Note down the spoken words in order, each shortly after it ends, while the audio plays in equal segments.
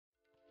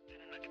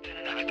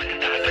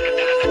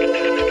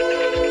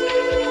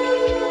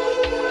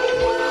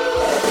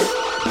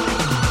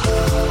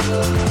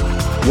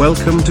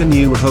Welcome to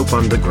New Hope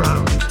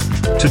Underground.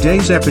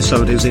 Today's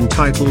episode is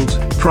entitled,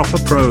 Proper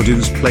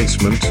Produce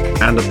Placement,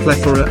 and a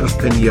Plethora of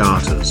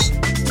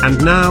Pinatas.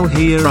 And now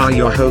here are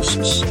your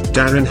hosts,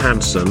 Darren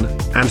Hanson,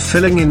 and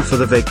filling in for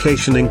the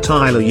vacationing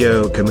Tyler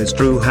Yoakum is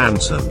Drew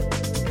Hanson.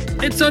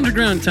 It's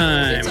Underground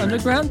time. It's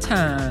Underground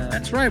time.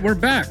 That's right, we're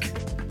back.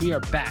 We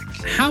are back.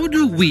 How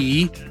do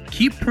we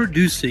keep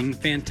producing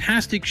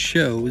fantastic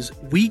shows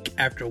week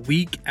after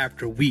week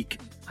after week?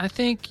 I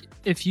think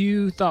if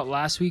you thought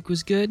last week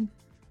was good,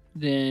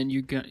 then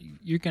you're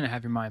gonna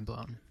have your mind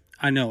blown.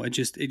 I know, it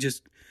just.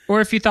 Or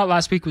if you thought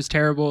last week was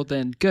terrible,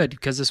 then good,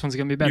 because this one's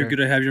gonna be better. You're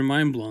gonna have your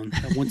mind blown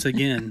once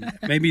again.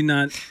 Maybe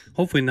not.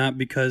 Hopefully not,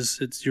 because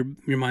it's your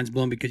mind's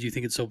blown because you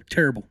think it's so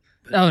terrible.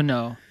 But oh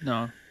no,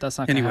 that's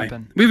not gonna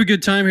happen. We have a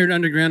good time here at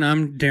Underground.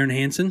 I'm Darren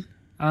Hanson.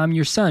 I'm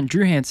your son,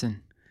 Drew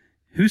Hanson.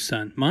 Whose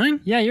son?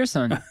 Mine? Yeah, your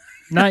son.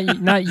 Not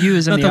you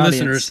as in not the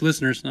listeners. audience.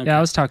 Listeners. Okay. Yeah,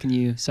 I was talking to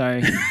you.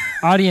 Sorry,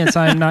 audience.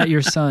 I am not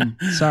your son.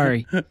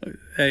 Sorry.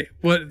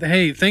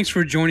 Hey, thanks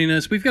for joining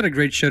us. We've got a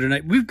great show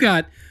tonight. We've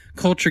got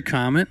Culture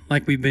Comment,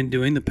 like we've been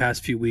doing the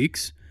past few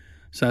weeks,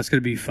 so that's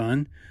going to be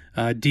fun.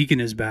 Deacon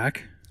is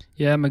back.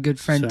 Yeah, my good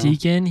friend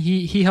Deacon.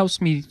 He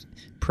helps me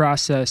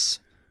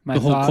process my the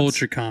whole thoughts.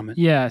 Culture Comment.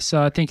 Yeah,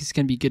 so I think it's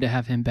going to be good to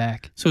have him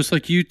back. So it's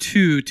like you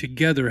two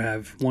together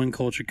have one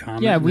Culture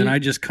Comment, and I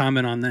just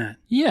comment on that.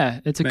 Yeah,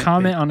 it's a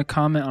comment on a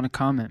comment on a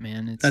comment,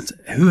 man. That's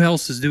who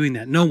else is doing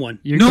that? No one.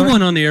 No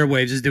one on the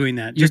airwaves is doing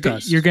that. Just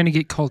us. You're going to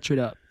get cultured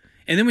up.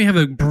 And then we have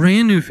a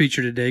brand new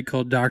feature today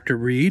called Dr.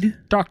 Reed.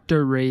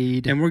 Dr.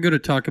 Reed. And we're going to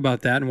talk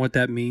about that and what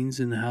that means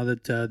and how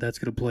that's going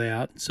to play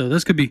out. So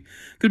this could be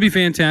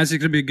fantastic.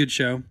 It's going to be a good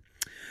show.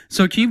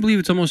 So can you believe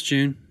it's almost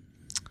June?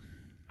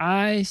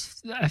 I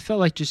felt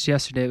like just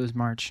yesterday it was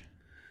March.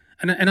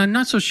 And I'm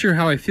not so sure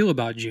how I feel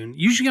about June.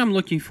 Usually I'm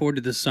looking forward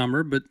to the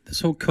summer, but this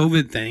whole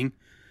COVID thing,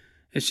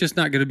 it's just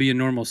not going to be a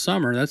normal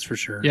summer, that's for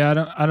sure.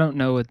 Yeah, I don't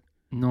know what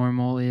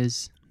normal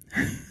is.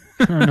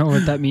 I don't know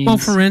what that means. Well,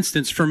 for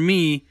instance, for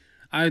me,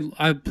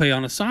 I play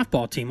on a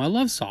softball team. I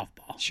love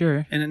softball.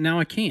 Sure. And now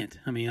I can't.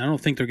 I mean, I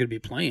don't think they're going to be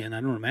playing.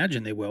 I don't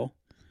imagine they will.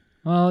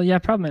 Well, yeah,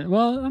 probably.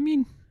 Well, I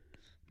mean,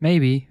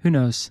 maybe. Who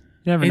knows?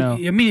 You never know.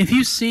 I mean, if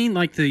you've seen,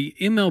 like, the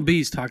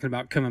MLB's talking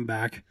about coming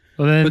back.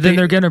 Well, then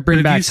they're going to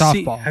bring back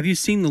softball. Have you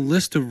seen the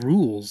list of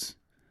rules?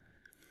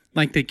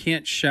 Like, they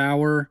can't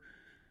shower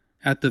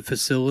at the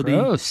facility.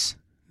 Gross.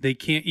 They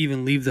can't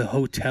even leave the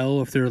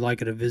hotel if they're,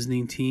 like, at a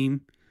visiting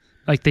team.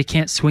 Like, they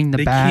can't swing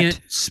the bat. They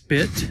can't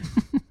spit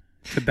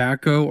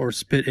tobacco or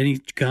spit any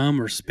gum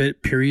or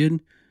spit, period.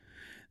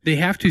 They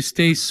have to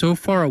stay so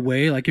far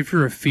away. Like, if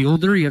you're a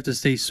fielder, you have to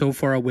stay so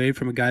far away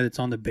from a guy that's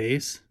on the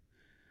base.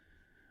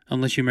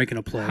 Unless you're making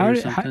a play or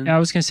something. I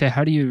was going to say,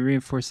 how do you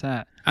reinforce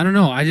that? I don't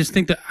know. I just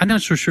think that I'm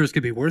not so sure it's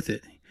going to be worth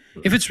it.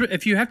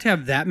 If you have to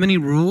have that many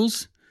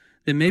rules,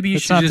 then maybe you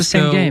should just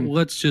go, game.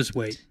 Let's just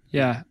wait.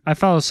 Yeah. I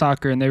follow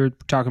soccer, and they were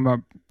talking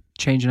about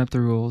changing up the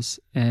rules,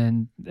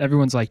 and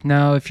everyone's like,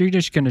 no, if you're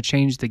just going to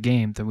change the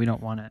game, then we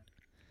don't want it.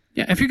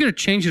 Yeah, if you're going to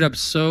change it up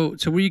so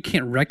where you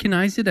can't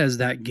recognize it as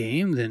that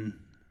game, then...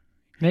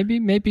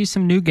 Maybe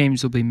some new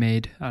games will be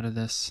made out of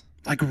this.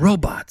 Like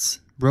robots.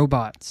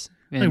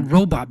 And like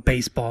robot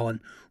baseball and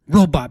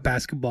robot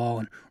basketball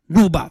and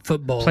robot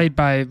football. Played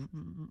by,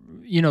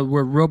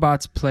 where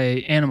robots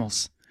play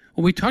animals.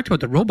 Well, we talked about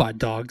the robot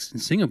dogs in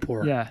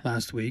Singapore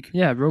last week.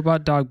 Yeah,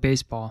 robot dog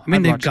baseball. I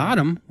mean, they've got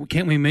them.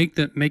 Can't we make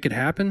it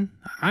happen?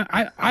 Now,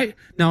 I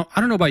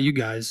don't know about you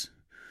guys,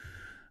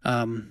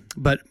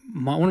 but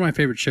one of my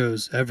favorite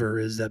shows ever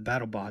is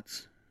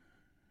BattleBots.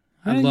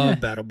 I love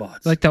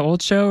BattleBots. Like the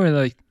old show or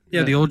like...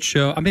 Yeah, the old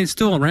show. I mean, it's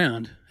still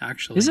around,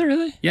 actually. Is it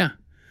really? Yeah.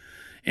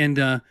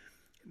 And...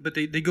 But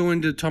they go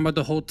into talking about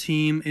the whole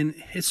team, and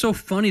it's so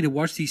funny to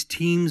watch these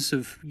teams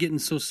of getting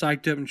so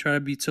psyched up and try to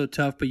be so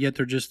tough, but yet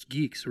they're just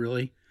geeks,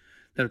 really,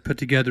 that have put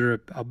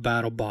together a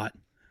battle bot.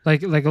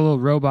 Like a little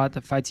robot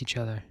that fights each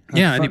other.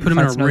 Yeah, and they put them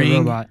in a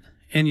ring,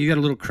 and you got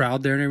a little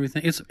crowd there and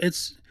everything.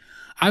 It's.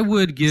 I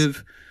would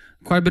give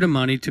quite a bit of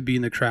money to be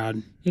in the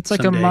crowd. It's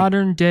like a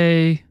modern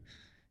day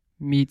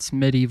meets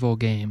medieval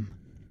game.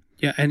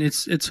 Yeah, and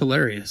it's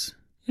hilarious.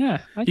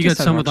 Yeah, you got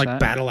some with like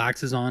battle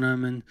axes on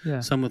them,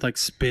 and some with like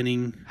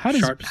spinning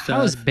sharp stuff.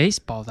 How is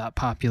baseball that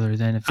popular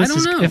then? I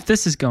don't know. If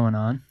this is going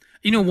on,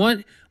 you know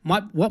what?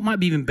 What might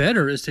be even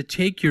better is to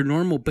take your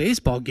normal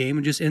baseball game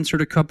and just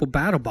insert a couple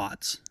battle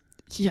bots.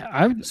 Yeah,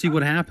 I would see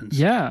what happens.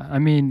 Yeah, I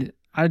mean,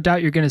 I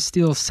doubt you're going to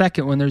steal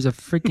second when there's a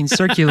freaking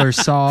circular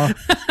saw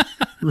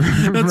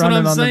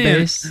running on the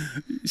base.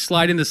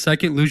 Slide into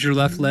second, lose your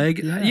left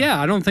leg.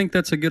 Yeah, I don't think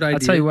that's a good idea. I'll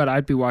tell you what,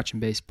 I'd be watching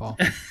baseball.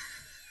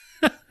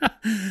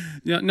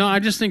 No, I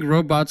just think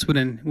robots would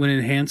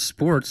enhance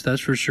sports.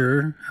 That's for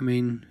sure. I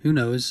mean, who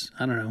knows?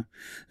 I don't know.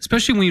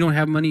 Especially when you don't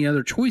have many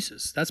other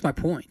choices. That's my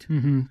point.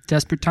 Mm-hmm.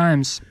 Desperate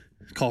times.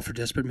 Call for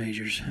desperate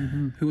measures.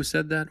 Mm-hmm. Who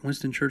said that?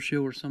 Winston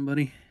Churchill or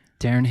somebody?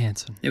 Darren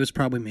Hanson. It was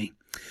probably me.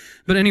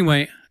 But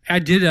anyway, I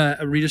did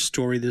read a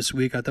story this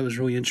week I thought was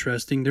really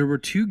interesting. There were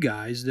two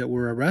guys that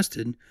were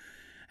arrested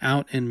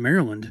out in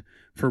Maryland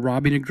for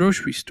robbing a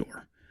grocery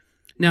store.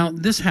 Now,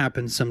 this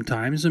happens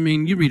sometimes. I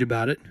mean, you read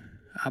about it.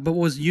 But what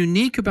was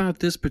unique about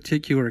this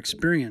particular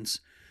experience,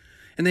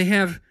 and they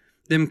have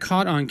them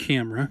caught on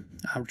camera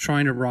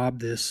trying to rob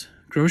this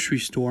grocery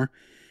store,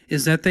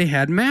 is that they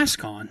had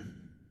masks on.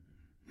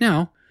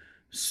 Now,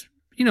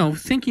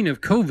 thinking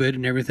of COVID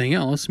and everything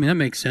else, I mean, that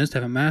makes sense to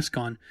have a mask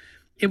on.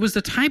 It was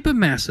the type of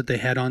mask that they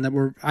had on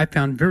that I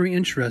found very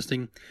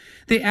interesting.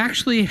 They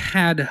actually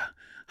had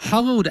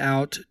hollowed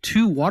out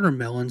 2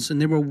 watermelons,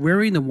 and they were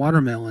wearing the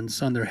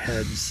watermelons on their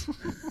heads.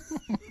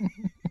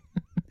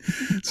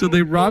 So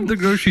they robbed the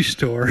grocery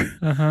store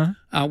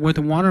with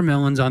the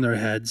watermelons on their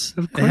heads.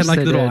 Of They course had like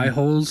they little did. eye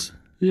holes.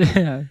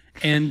 Yeah.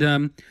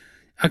 And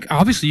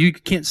obviously you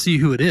can't see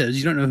who it is.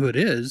 You don't know who it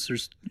is.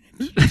 There's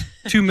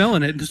 2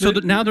 melon in it. So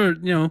that now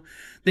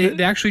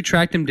they actually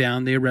tracked him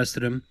down. They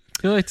arrested him.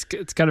 I feel like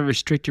it's got to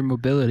restrict your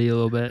mobility a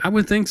little bit. I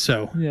would think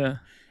so. Yeah.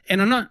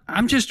 And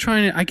I'm just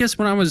trying to, I guess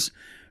when I was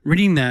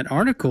reading that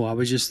article, I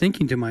was just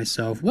thinking to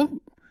myself, what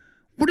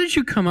did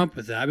you come up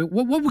with that? I mean,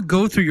 what would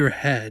go through your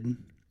head?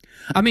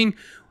 I mean,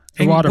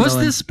 and was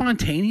watermelon. this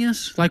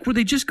spontaneous? Like, were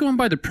they just going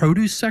by the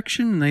produce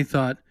section and they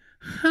thought,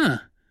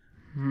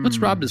 let's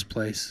rob this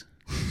place.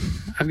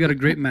 I've got a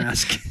great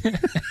mask.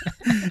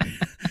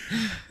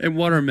 And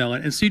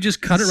watermelon. And so you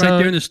just cut it right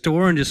there in the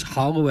store and just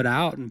hollow it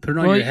out and put it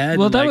on your head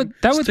and that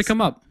would stick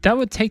them up. That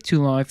would take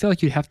too long. I feel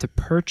like you'd have to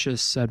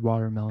purchase said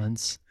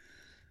watermelons,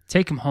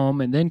 take them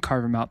home, and then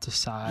carve them out to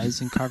size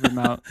and carve them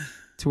out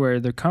to where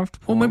they're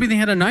comfortable. Well, maybe they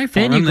had a knife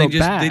Then on you them. go They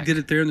back. did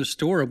it there in the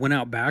store, went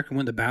out back and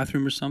went to the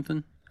bathroom or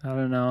something. I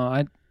don't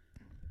know.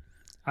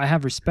 I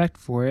have respect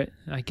for it,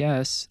 I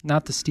guess.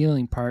 Not the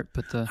stealing part,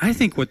 but the... I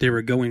think what they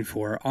were going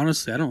for,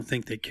 honestly, I don't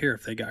think they care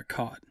if they got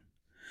caught.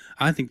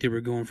 I think they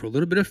were going for a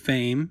little bit of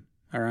fame,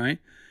 all right?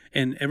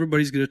 And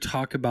everybody's going to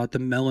talk about the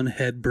melon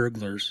head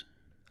burglars.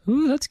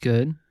 Ooh, that's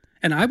good.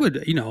 And I would,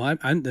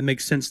 that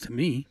makes sense to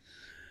me.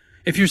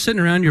 If you're sitting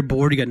around, you're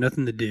bored, you got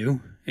nothing to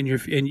do, and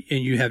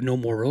you have no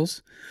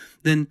morals,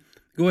 then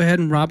go ahead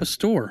and rob a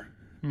store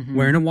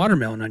wearing a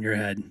watermelon on your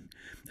head.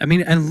 I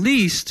mean, at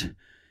least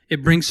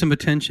it brings some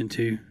attention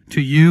to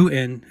you,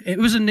 and it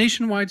was a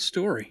nationwide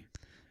story.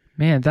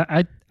 Man,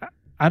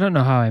 I don't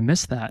know how I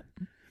missed that.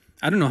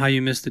 I don't know how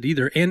you missed it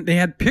either. And they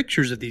had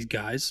pictures of these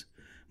guys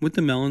with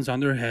the melons on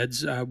their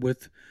heads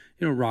with,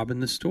 robbing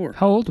the store.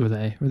 How old were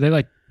they? Were they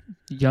like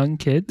young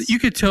kids? You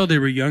could tell they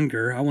were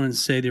younger. I wouldn't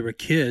say they were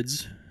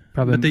kids.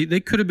 Probably But they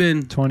could have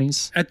been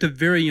 20s. at the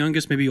very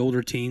youngest, maybe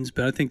older teens,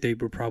 but I think they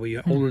were probably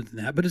older than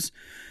that. But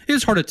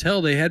it's hard to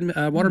tell. They had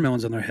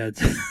watermelons on their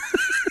heads.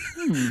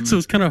 So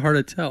it's kind of hard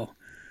to tell.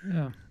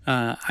 Yeah.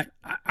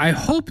 I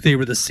hope they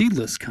were the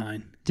seedless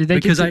kind. Did they?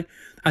 Because I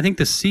think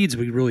the seeds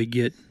we really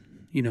get,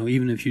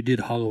 even if you did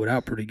hollow it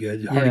out pretty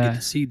good, it's hard to get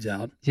the seeds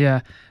out.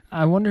 Yeah.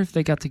 I wonder if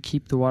they got to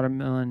keep the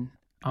watermelon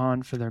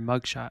on for their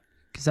mugshot,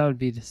 because that would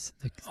be the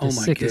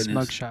sickest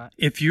mugshot.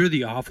 If you're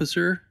the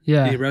officer,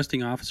 the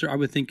arresting officer, I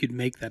would think you'd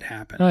make that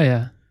happen. Oh,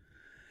 yeah.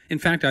 In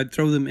fact, I'd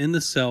throw them in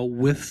the cell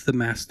with the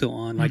mask still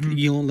on. Like,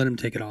 you don't let them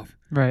take it off.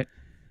 Right.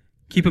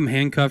 Keep them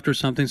handcuffed or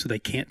something so they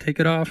can't take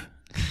it off.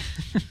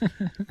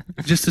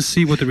 Just to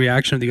see what the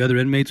reaction of the other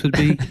inmates would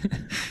be.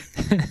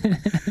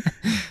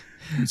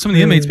 Some of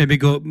the inmates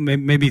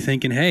maybe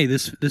thinking, "Hey,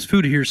 this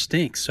food here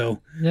stinks."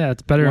 So yeah,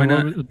 it's better.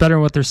 Better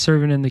than what they're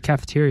serving in the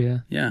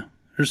cafeteria. Yeah,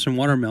 here's some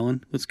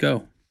watermelon. Let's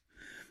go.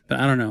 But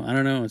I don't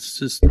know. It's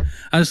just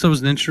I just thought it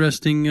was an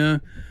interesting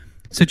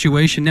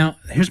situation. Now,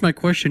 here's my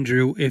question,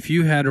 Drew. If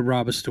you had to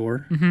rob a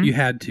store, you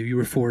had to. You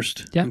were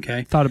forced. Yeah.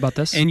 Okay. Thought about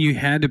this. And you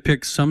had to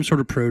pick some sort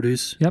of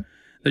produce. Yep.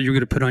 That you're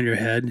going to put on your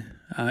head.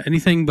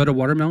 Anything but a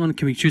watermelon?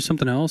 Can we choose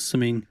something else? I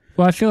mean,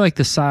 well, I feel like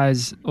the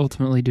size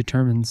ultimately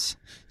determines.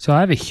 So I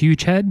have a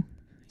huge head.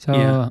 So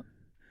yeah.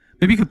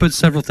 Maybe you could put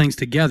several things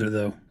together,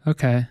 though.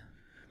 Okay.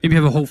 Maybe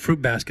have a whole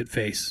fruit basket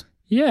face.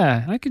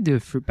 Yeah, I could do a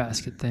fruit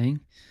basket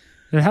thing.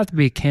 There'd have to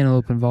be a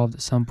cantaloupe involved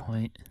at some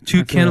point.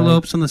 2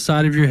 cantaloupes on the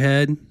side of your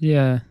head.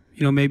 Yeah.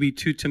 Maybe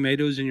 2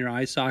 tomatoes in your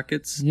eye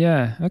sockets.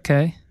 Yeah,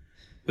 okay.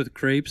 With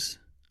grapes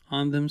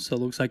on them, so it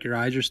looks like your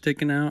eyes are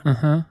sticking out.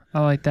 I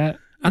like that.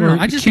 I don't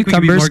know. I just think we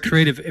could be more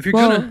creative. If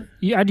you're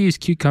yeah, I'd use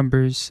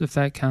cucumbers if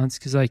that counts,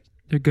 because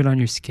they're good on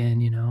your skin.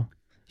 You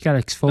got to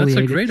exfoliate. That's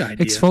a great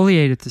idea.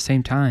 Exfoliate at the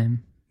same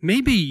time.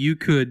 Maybe you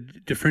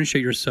could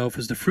differentiate yourself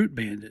as the fruit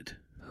bandit.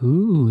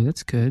 Ooh,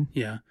 that's good.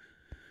 Yeah,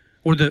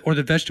 or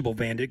the vegetable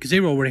bandit, because they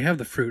already have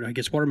the fruit. I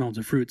guess watermelon's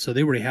a fruit, so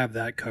they already have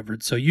that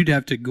covered. So you'd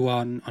have to go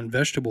out on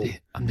vegetable.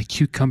 I'm the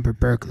cucumber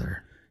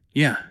burglar.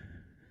 Yeah,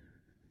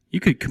 you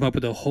could come up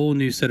with a whole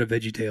new set of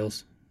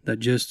VeggieTales that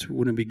just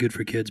wouldn't be good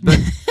for kids, but.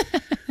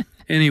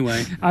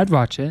 Anyway. I'd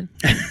watch it.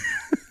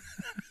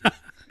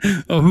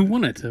 Oh, who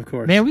won it, of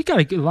course. Man, we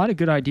got a lot of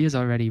good ideas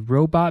already.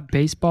 Robot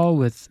baseball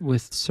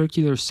with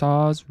circular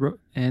saws,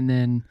 and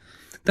then...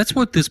 That's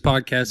what this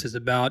podcast is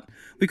about.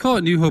 We call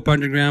it New Hope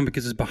Underground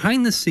because it's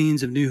behind the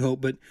scenes of New Hope,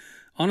 but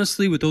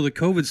honestly, with all the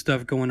COVID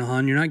stuff going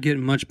on, you're not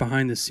getting much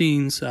behind the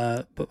scenes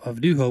of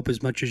New Hope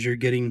as much as you're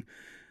getting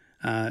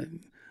a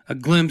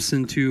glimpse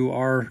into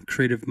our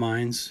creative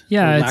minds.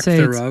 Yeah, I'd say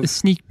it's a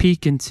sneak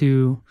peek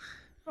into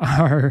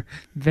our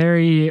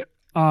very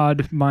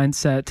odd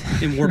mindset.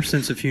 and warped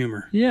sense of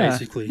humor, Yeah.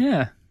 basically.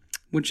 Yeah.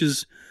 Which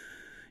is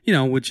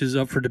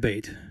up for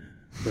debate.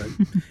 But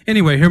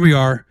anyway, here we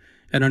are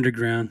at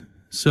Underground.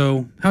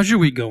 So, how's your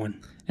week going?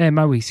 Hey,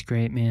 my week's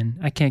great, man.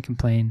 I can't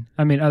complain.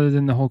 I mean, other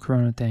than the whole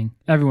Corona thing,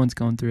 everyone's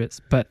going through it.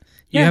 But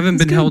You haven't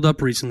it's been good. held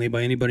up recently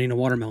by anybody in a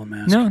watermelon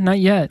mask. No, not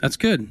yet. That's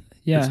good.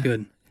 Yeah. That's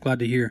good. Glad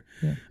to hear.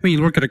 Yeah. I mean,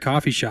 you work at a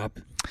coffee shop.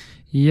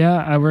 Yeah,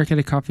 I work at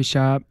a coffee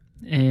shop,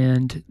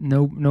 and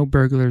no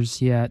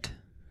burglars yet.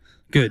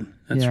 Good.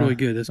 That's Yeah. really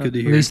good. That's good to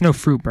At hear. least no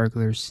fruit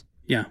burglars.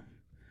 Yeah.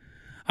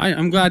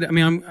 I'm glad. I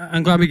mean,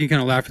 I'm glad we can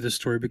kind of laugh at this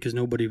story because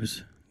nobody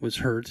was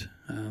hurt,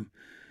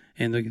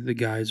 and the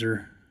guys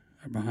are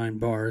behind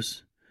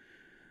bars.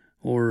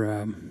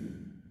 Or,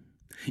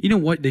 you know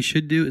what they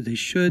should do? They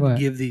should What?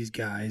 give these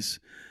guys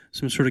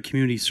some sort of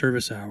community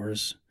service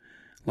hours,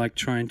 like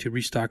trying to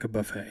restock a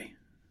buffet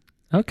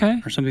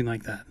Okay. or something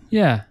like that.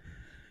 Yeah.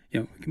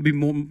 You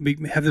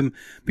know, have them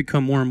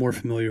become more and more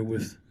familiar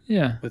with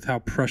Yeah. how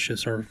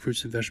precious our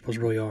fruits and vegetables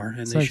really are, and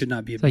It's they like- should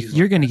not be It's like abused.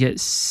 you're going to get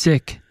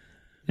sick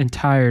and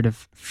tired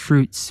of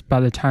fruits by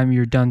the time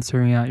you're done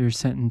serving out your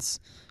sentence.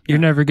 You're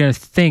Yeah. never going to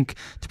think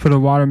to put a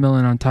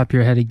watermelon on top of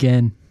your head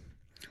again.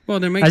 well,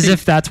 they may As think,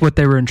 if that's what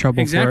they were in trouble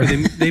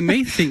exactly. for. They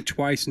may think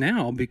twice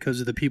now because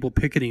of the people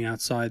picketing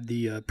outside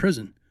the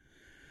prison,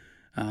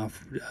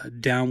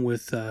 down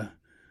with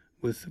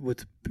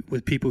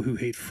people who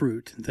hate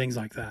fruit and things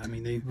like that. I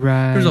mean,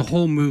 Right. there's a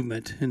whole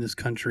movement in this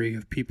country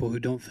of people who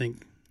don't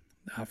think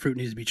fruit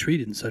needs to be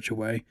treated in such a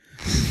way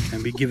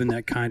and be given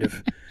that kind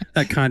of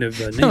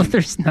name. No,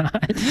 there's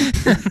not.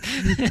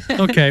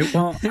 Okay,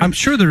 well, I'm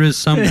sure there is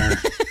somewhere.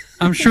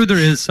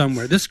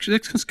 This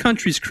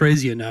country's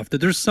crazy enough that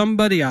there's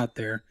somebody out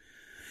there,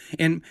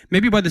 and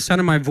maybe by the sound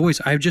of my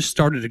voice, I've just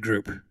started a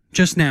group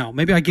just now.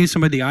 Maybe I gave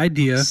somebody the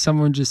idea.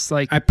 Someone just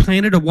like, I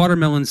planted a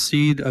watermelon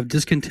seed of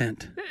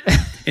discontent,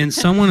 and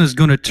someone is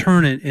going to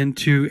turn it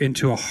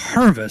into a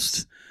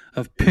harvest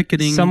of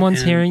picketing.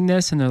 someone's and hearing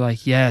this and they're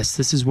like, yes,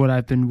 this is what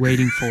I've been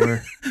waiting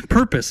for.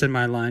 purpose in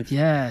my life.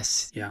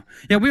 Yes. Yeah,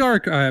 we are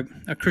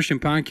a Christian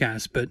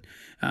podcast, but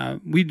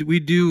we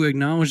do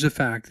acknowledge the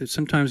fact that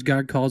sometimes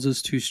God calls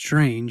us to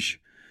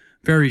strange,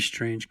 very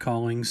strange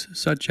callings,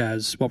 such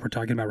as what we're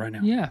talking about right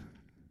now. Yeah.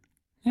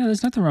 Yeah,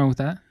 there's nothing wrong with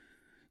that.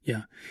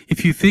 Yeah.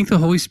 If you think the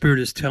Holy Spirit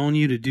is telling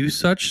you to do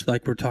such,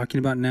 like we're talking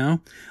about now,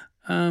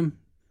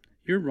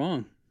 you're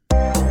wrong.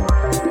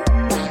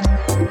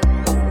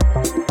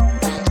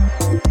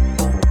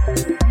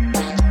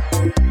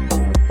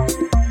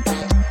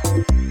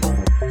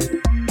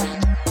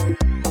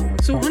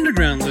 So,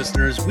 Underground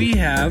listeners, we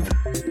have,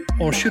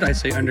 or should I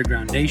say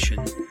Underground Nation,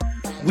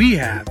 we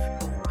have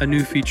a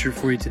new feature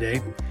for you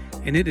today,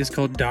 and it is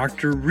called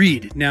Dr.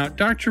 Reed. Now,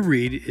 Dr.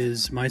 Reed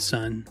is my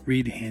son,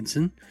 Reed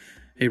Hansen.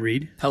 Hey,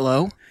 Reed.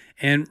 Hello?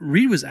 And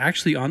Reed was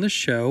actually on the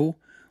show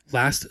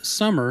last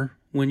summer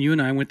when you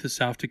and I went to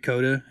South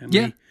Dakota, and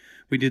Yeah.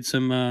 we did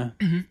some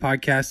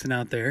podcasting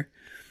out there.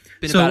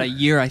 Been So- about a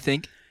year, I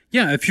think.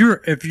 Yeah, if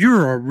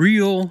you're a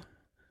real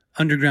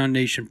Underground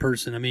Nation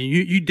person, I mean,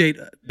 you date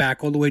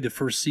back all the way to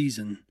first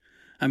season.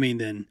 I mean,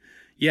 then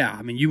yeah,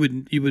 I mean, you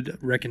would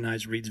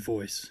recognize Reed's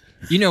voice.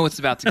 You know what's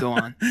about to go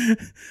on.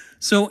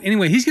 So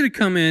anyway, he's going to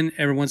come in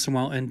every once in a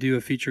while and do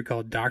a feature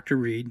called Dr.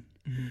 Reed.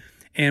 Mm-hmm.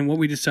 And what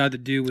we decided to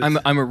do was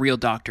I'm a real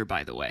doctor,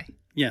 by the way.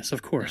 yes,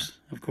 of course.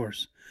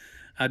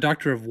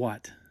 Doctor of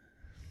what?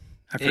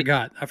 I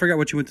forgot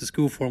what you went to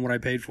school for and what I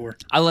paid for.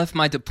 I left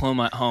my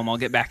diploma at home. I'll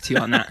get back to you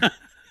on that.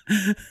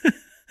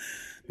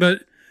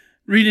 But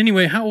Reed,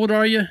 anyway, how old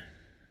are you?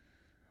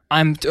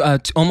 I'm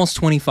almost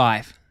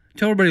 25.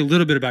 Tell everybody a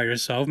little bit about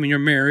yourself. I mean, you're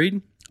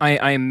married.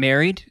 I am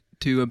married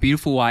to a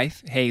beautiful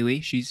wife,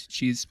 Haley.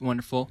 She's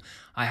wonderful.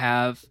 I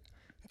have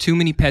too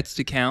many pets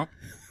to count.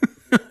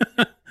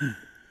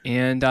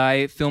 And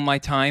I fill my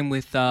time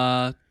with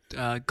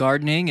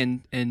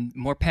gardening and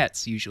more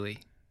pets, usually.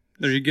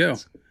 There you go.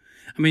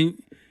 I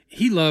mean,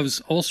 he loves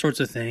all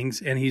sorts of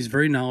things, and he's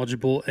very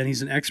knowledgeable, and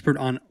he's an expert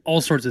on all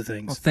sorts of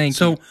things. Well, thank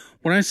so you.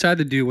 what I decided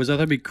to do was I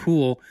thought it'd be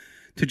cool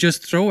to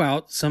just throw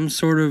out some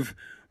sort of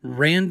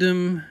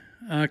random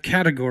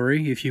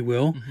category, if you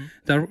will.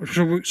 So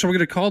we're going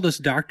to call this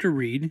Dr.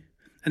 Reed,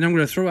 and I'm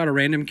going to throw out a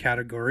random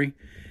category,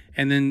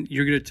 and then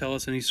you're going to tell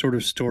us any sort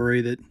of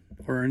story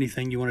or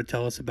anything you want to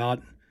tell us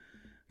about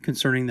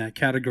concerning that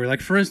category.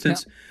 Like, for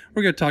instance,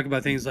 we're going to talk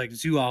about things like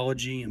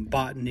zoology and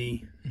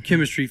botany,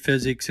 chemistry,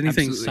 physics,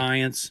 anything Absolutely.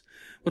 science.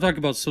 We'll talk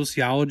about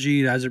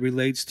sociology as it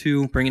relates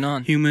to Bring it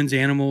on. humans,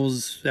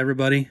 animals,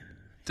 everybody.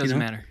 Doesn't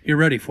matter. You're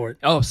ready for it.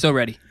 Oh, so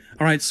ready.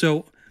 All right,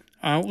 so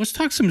let's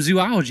talk some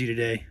zoology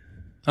today.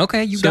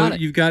 Okay, you So got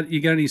it. You got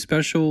any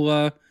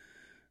special?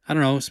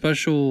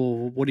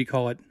 Special. What do you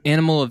call it?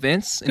 Animal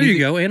events. There you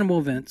go. Animal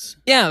events.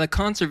 Yeah, the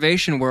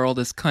conservation world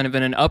is kind of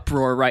in an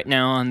uproar right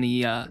now on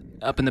the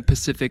up in the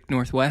Pacific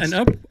Northwest.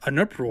 An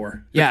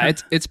uproar. Yeah,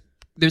 it's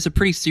there's a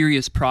pretty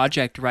serious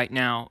project right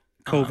now.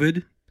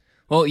 COVID.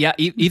 Well, yeah,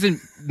 even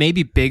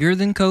maybe bigger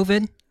than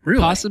COVID.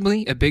 Really?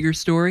 Possibly a bigger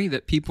story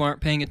that people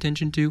aren't paying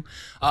attention to.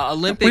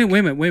 Olympic. Wait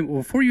a minute.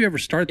 Before you ever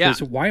start Yeah.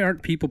 this, why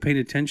aren't people paying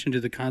attention to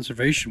the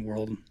conservation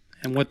world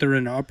and what they're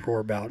in an uproar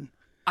about?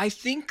 I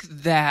think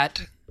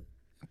that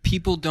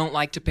people don't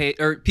like to pay,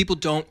 or people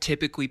don't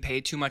typically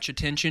pay too much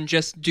attention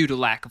just due to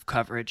lack of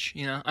coverage.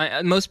 You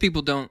know, most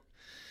people don't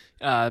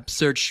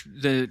search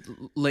the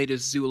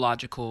latest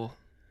zoological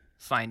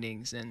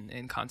findings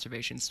and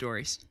conservation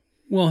stories.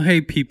 Well,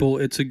 hey, people,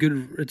 it's a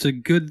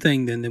good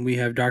thing then that we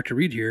have Dr.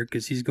 Reed here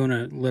because he's going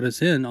to let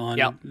us in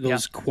on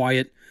those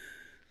quiet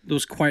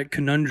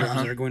conundrums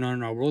that are going on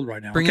in our world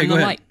right now. Bring okay, in go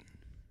the ahead. light.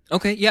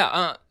 Okay,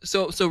 yeah.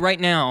 So right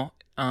now,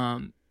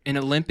 in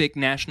Olympic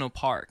National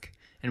Park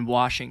in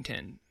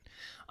Washington,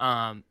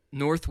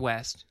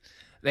 Northwest,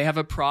 they have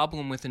a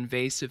problem with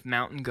invasive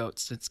mountain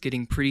goats that's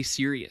getting pretty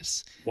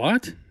serious.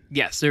 What?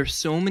 Yes, there are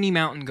so many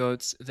mountain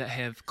goats that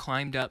have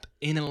climbed up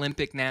in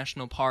Olympic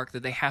National Park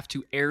that they have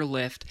to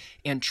airlift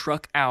and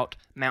truck out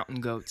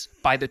mountain goats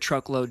by the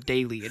truckload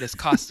daily. It is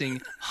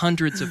costing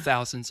hundreds of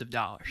thousands of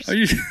dollars. Are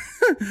you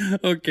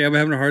okay? I'm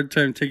having a hard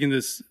time taking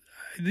this.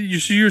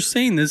 You're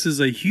saying this is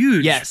a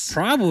huge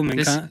problem.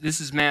 This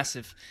is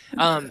massive.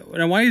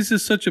 Now, why is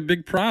this such a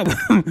big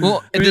problem?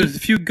 Well, there's a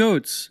few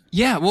goats.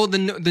 Yeah, well,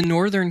 the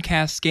Northern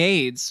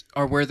Cascades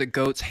are where the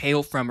goats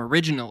hail from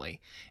originally.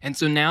 And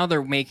so now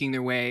they're making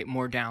their way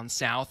more down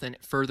south and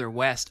further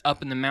west,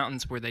 up in the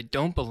mountains where they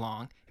don't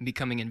belong and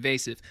becoming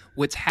invasive.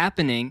 What's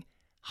happening,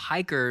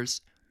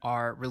 hikers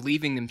are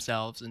relieving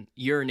themselves and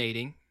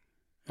urinating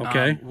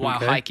while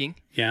hiking.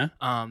 Yeah,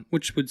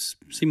 which would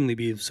seemingly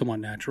be somewhat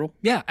natural.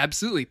 Yeah,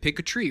 absolutely. Pick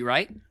a tree,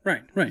 right?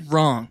 Right.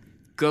 Wrong.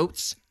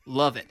 Goats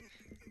love it.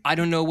 I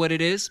don't know what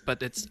it is,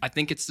 but I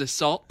think it's the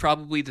salt,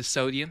 probably the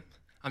sodium.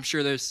 I'm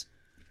sure there's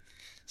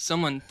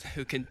someone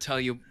who can tell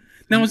you.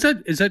 Now, is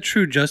that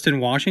true just in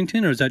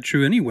Washington, or is that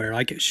true anywhere?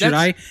 Like,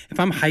 if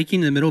I'm hiking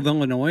in the middle of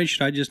Illinois,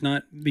 should I just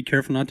not be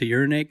careful not to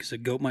urinate because a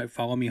goat might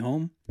follow me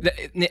home?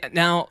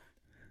 Now,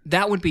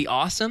 that would be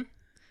awesome.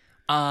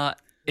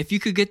 If you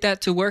could get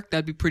that to work,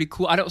 that'd be pretty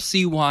cool. I don't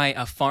see why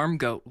a farm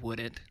goat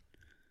wouldn't,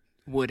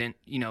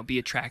 be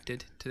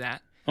attracted to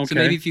that. Okay. So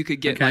maybe if you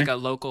could get like a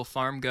local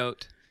farm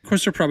goat. Of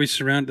course, they're probably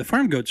surrounded. The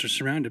farm goats are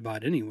surrounded by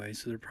it anyway,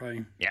 so they're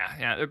probably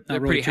they're not really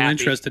pretty too happy.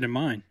 interested in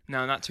mine.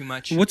 No, not too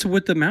much. What's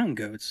with the mountain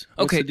goats?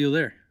 What's the deal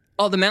there?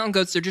 Oh, the mountain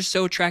goats, they're just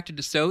so attracted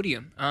to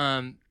sodium.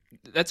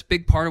 That's a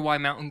big part of why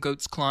mountain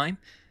goats climb.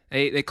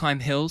 They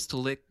climb hills to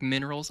lick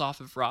minerals off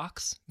of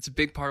rocks. It's a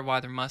big part of why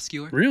they're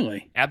muscular.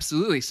 Really?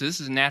 Absolutely. So this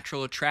is a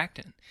natural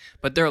attractant.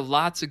 But there are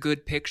lots of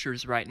good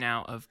pictures right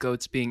now of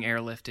goats being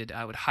airlifted.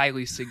 I would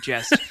highly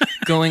suggest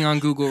going on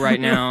Google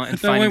right now and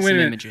finding some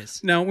images.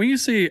 Now, when you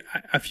say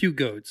a few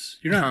goats,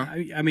 you're not.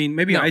 I mean,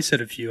 maybe I said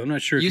a few. I'm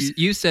not sure.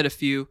 You said a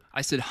few.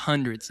 I said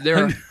hundreds.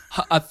 There are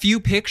a few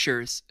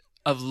pictures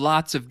of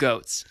lots of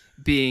goats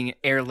being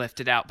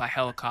airlifted out by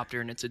helicopter,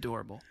 and it's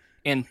adorable.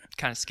 And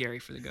kind of scary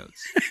for the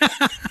goats.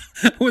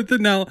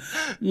 Now,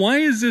 why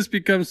has this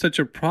become such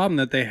a problem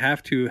that they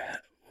have to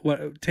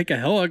take a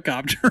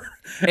helicopter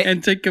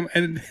and take them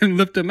and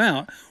lift them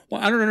out?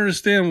 Well, I don't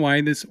understand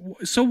why this.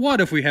 So what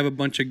if we have a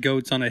bunch of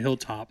goats on a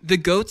hilltop? The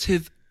goats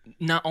have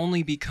not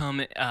only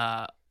become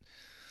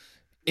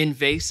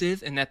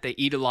invasive in that they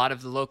eat a lot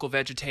of the local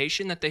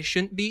vegetation that they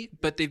shouldn't be,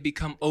 but they've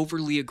become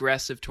overly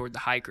aggressive toward the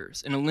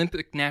hikers. And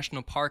Olympic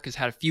National Park has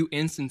had a few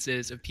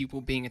instances of people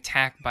being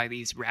attacked by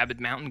these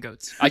rabid mountain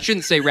goats. I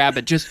shouldn't say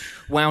rabid, just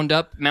wound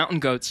up mountain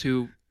goats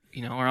who,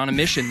 are on a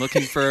mission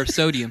looking for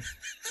sodium.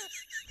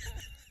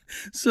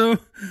 So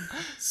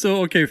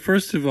okay,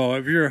 first of all,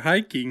 if you're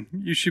hiking,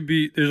 you should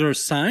be, there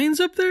signs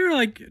up there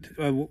like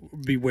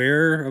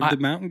beware of the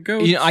mountain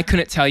goats? I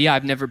couldn't tell you.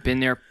 I've never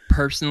been there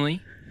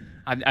personally.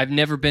 I've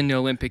never been to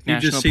Olympic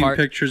National Park. You've just seen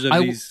pictures of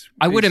these.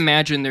 I would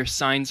imagine there's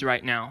signs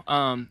right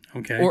now.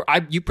 Okay. Or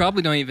you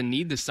probably don't even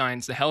need the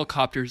signs. The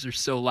helicopters are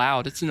so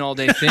loud. It's an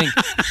all-day thing.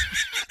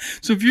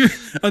 So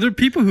are there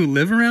people who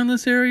live around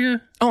this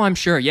area? Oh, I'm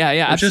sure. Yeah,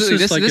 absolutely.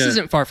 This like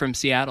isn't far from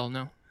Seattle,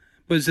 no.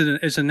 But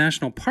it's a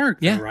national park,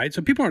 though, right?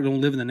 So people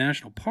don't live in the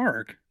national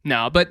park.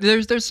 No, but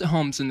there's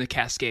homes in the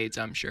Cascades,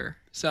 I'm sure.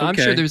 So I'm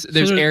sure there's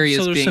areas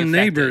so there's being some affected.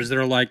 Neighbors that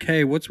are like,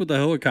 hey, what's with the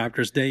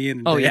helicopters day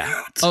in and day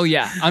out? Oh,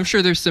 yeah. I'm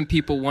sure there's some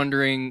people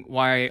wondering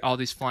why all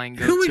these flying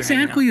goats Who are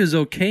exactly is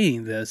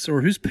okaying this?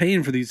 Or who's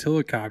paying for these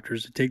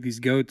helicopters to take these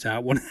goats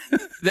out? Is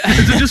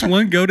it just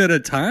one goat at a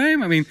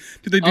time? I mean,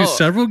 do they do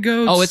several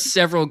goats? Oh, it's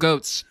several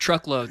goats.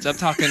 Truckloads. I'm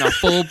talking a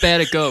full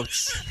bed of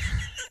goats.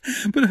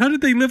 But how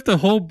did they lift a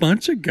whole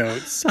bunch of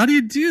goats? How do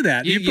you do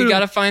that? You got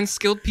to find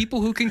skilled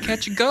people who can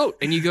catch a goat,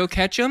 and you go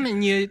catch them,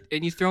 and you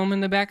throw them in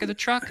the back of the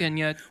truck, and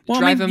you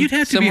drive them you'd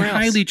have to be somewhere else.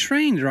 highly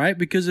trained, right?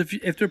 Because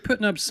if they're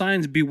putting up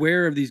signs,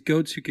 beware of these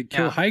goats who could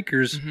kill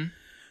hikers,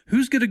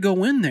 who's going to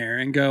go in there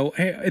and go,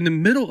 hey, in the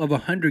middle of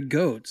 100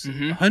 goats,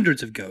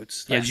 hundreds of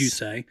goats, as you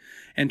say,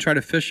 and try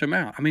to fish them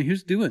out? I mean,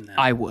 who's doing that?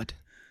 I would.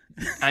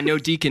 I know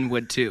Deacon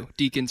would too.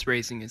 Deacon's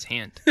raising his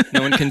hand.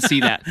 No one can see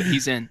that, but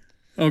he's in.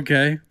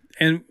 Okay.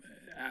 And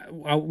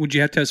would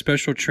you have to have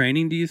special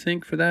training, do you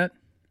think, for that?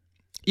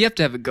 You have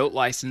to have a goat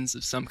license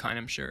of some kind,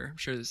 I'm sure. I'm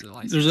sure there's a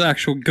license. There's an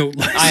actual goat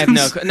license. I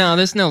have no,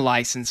 there's no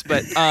license,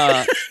 but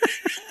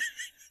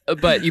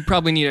you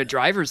probably need a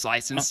driver's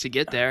license to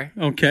get there.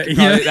 Okay,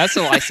 That's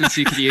a license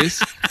you could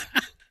use.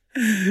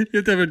 You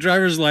have to have a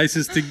driver's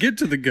license to get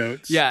to the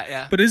goats.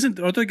 Yeah. But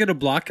aren't they going to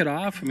block it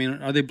off? I mean,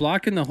 are they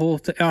blocking the whole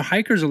thing? Are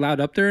hikers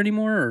allowed up there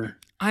anymore? Or?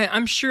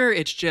 I'm sure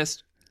it's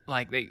just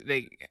like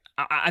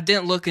I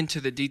didn't look into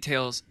the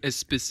details as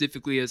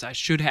specifically as I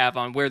should have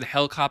on where the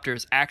helicopter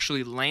is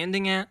actually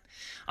landing at.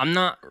 I'm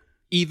not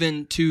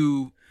even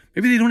too...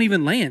 Maybe they don't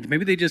even land.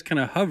 Maybe they just kind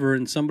of hover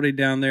and somebody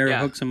down there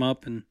hooks them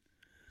up and...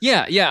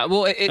 Yeah.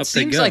 Well, it Up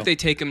seems they go. like they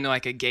take them to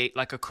like a gate,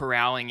 like a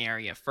corralling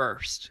area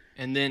first,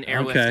 and then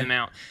airlift them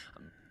out.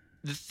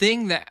 The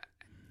thing that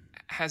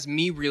has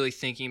me really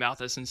thinking about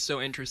this and so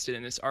interested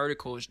in this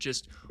article is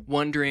just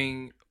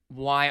wondering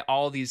why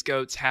all these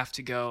goats have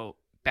to go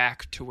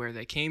back to where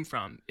they came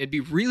from. It'd be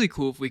really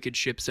cool if we could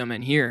ship some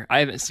in here. I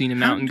haven't seen a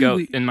mountain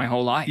goat in my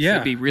whole life. Yeah,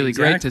 It'd be really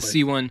great to exactly.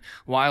 see one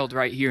wild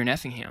right here in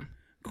Effingham.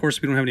 Of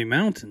course, we don't have any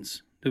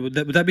mountains. Would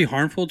that be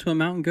harmful to a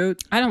mountain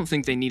goat? I don't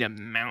think they need a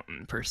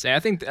mountain per se. I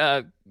think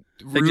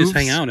They just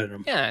hang out at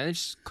them. Yeah, they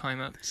just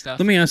climb up stuff.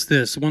 Let me ask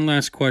this one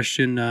last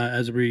question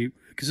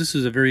because this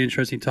is a very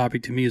interesting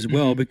topic to me as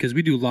well, because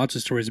we do lots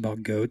of stories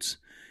about goats,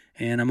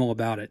 and I'm all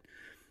about it.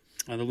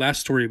 The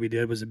last story we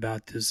did was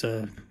about this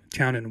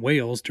town in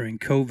Wales during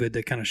COVID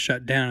that kind of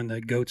shut down, and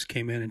the goats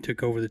came in and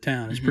took over the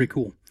town. It's pretty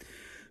cool.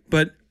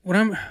 But what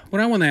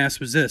I want to ask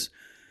was this.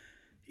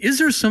 Is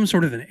there some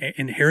sort of an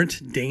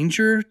inherent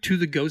danger to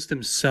the goats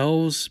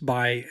themselves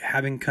by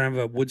having kind of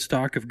a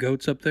Woodstock of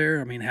goats up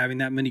there? I mean, having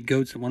that many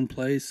goats in one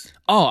place?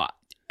 Oh,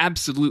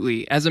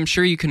 absolutely. As I'm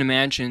sure you can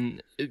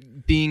imagine,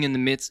 being in the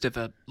midst of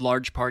a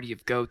large party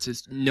of goats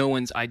is no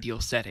one's ideal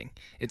setting.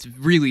 It's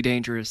really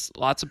dangerous.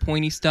 Lots of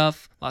pointy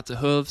stuff, lots of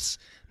hooves,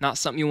 not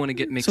something you want to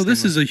get mixed in. So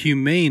this with. is a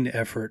humane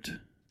effort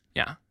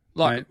Yeah.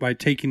 by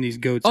taking these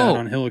goats out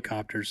on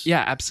helicopters.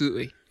 Yeah,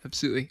 absolutely.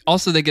 Absolutely.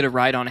 Also, they get a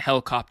ride on a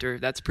helicopter.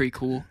 That's pretty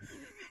cool.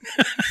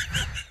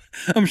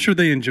 I'm sure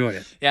they enjoy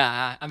it.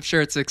 Yeah, I'm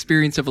sure it's an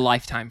experience of a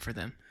lifetime for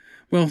them.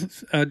 Well,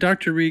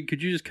 Dr. Reed,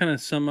 could you just kind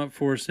of sum up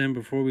for us then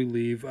before we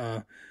leave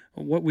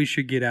what we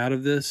should get out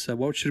of this?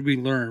 What should we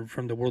learn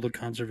from the world of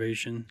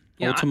conservation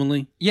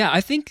ultimately?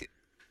 I think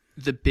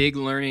the big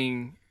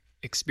learning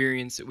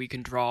experience that we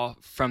can draw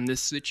from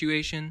this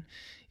situation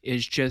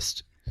is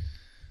just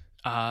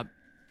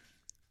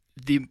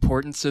the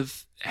importance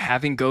of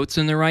having goats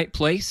in the right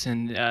place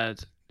and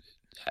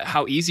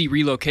how easy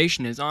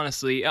relocation is,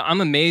 honestly. I'm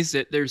amazed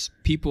that there's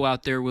people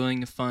out there willing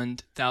to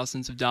fund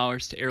thousands of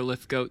dollars to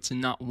airlift goats,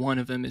 and not one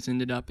of them has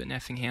ended up in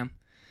Effingham.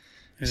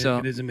 It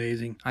is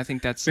amazing. I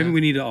think that's... Maybe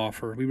we need to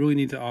offer. We really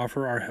need to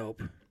offer our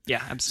help.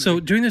 Yeah,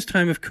 absolutely. So during this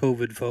time of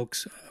COVID,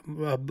 folks,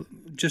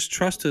 just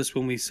trust us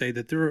when we say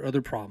that there are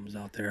other problems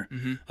out there,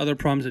 other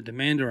problems that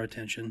demand our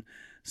attention,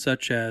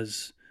 such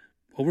as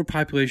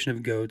overpopulation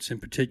of goats, in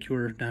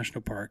particular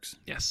national parks.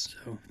 Yes.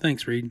 So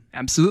thanks, Reed.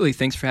 Absolutely.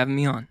 Thanks for having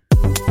me on.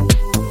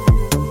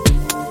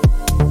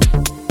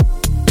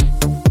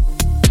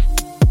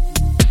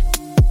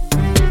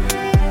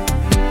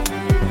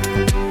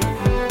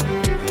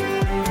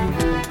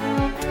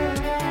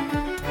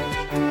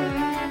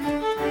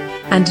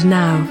 And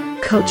now,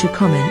 Culture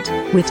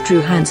Comment with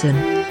Drew Hansen.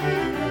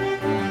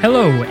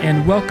 Hello,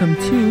 and welcome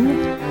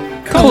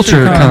to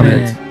Culture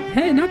Comment.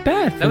 Hey, not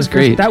bad. That was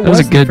great. That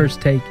was the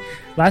first take.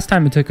 Last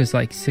time it took us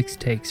like 6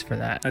 takes for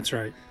that. That's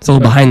right. It's a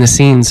little behind the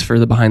scenes for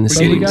the behind the But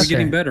we scenes. got We're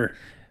getting there. better.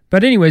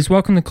 But anyways,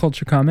 welcome to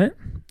Culture Comment,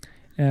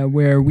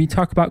 where we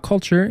talk about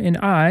culture and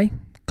I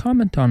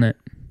comment on it.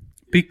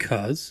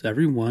 Because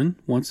everyone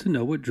wants to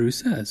know what Drew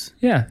says.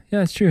 Yeah,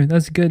 it's true.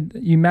 That's good.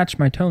 You matched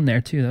my tone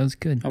there too. That was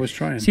good. I was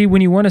trying. See,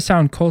 when you want to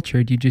sound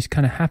cultured, you just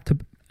kind of have to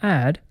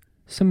add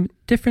some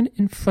different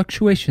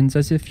fluctuations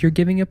as if you're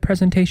giving a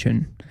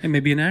presentation. And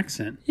maybe an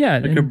accent. Yeah.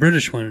 Like a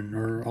British one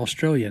or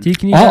Australian.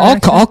 Can you add an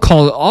accent?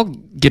 I'll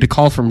get a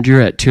call from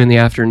Drew at 2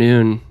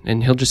 p.m,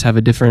 and he'll just have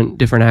a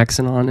different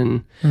accent on.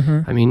 And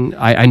I mean,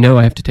 I know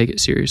I have to take it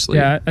seriously.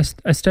 Yeah,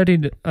 I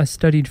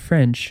studied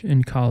French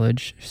in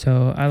college,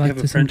 so I You like have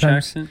to a French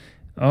sometimes. accent?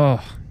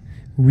 Oh,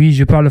 oui,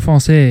 je parle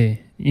français.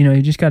 You know,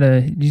 you just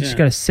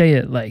gotta say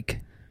it like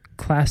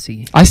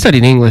classy. I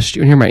studied English. Do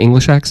you want to hear my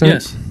English accent?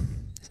 Yes.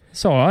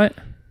 It's all right.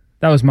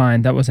 That was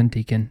mine. That wasn't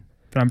Deacon,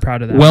 but I'm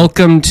proud of that.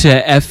 Welcome to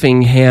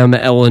Effingham,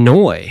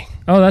 Illinois.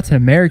 Oh, that's an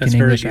American That's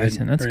very English good.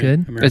 accent. That's Very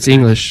good. American. It's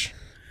English.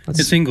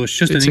 It's English.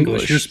 Just It's in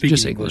English. You're speaking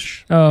Just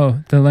English. Oh,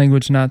 the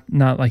language, not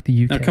like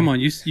the UK. Now, come on.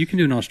 You can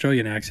do an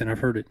Australian accent. I've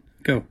heard it.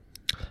 Go.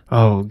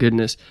 Oh,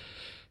 goodness.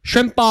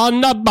 Shrimp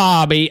on the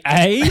barbie,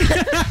 eh?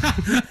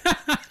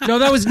 No,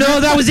 that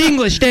was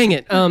English. Dang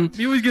it.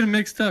 You always get them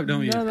mixed up,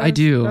 don't you? No, I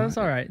do. That was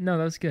all right. No,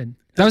 that was good.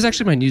 That was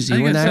actually my New I think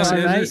Zealand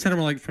accent. right. it sounded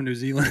more like from New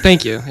Zealand.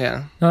 Thank you.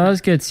 Yeah. No, that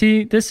was good.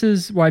 See, this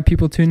is why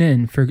people tune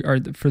in for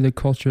the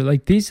culture.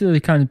 Like, these are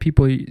the kind of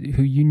people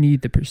who you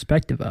need the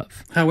perspective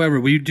of. However,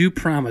 we do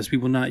promise we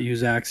will not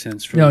use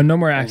accents. No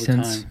more all the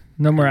accents. time.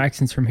 No more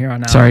accents from here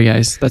on out. Sorry,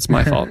 guys. That's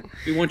my fault.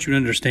 We want you to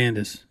understand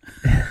us.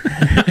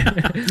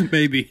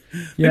 Maybe.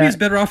 Yeah, Maybe it's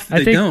better off if I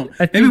they think- don't.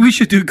 I think- Maybe we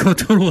should do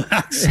total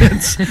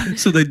accents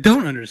so they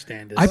don't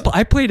understand us.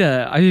 I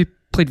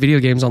played video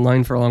games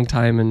online for a long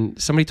time,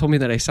 and somebody told me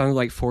that I sounded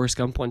like Forrest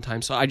Gump one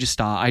time, so I just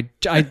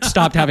stopped. I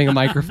stopped having a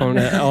microphone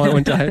all at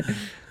one time.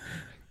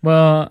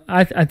 Well,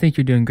 I think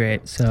you're doing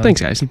great. So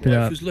Thanks, guys. Keep it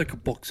Life up. is like a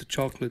box of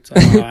chocolates. I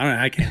don't know.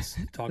 I can't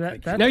talk That-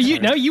 like that-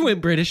 that. Now you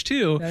went British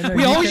too. No,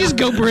 We you always can't. just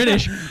go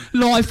British.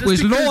 Life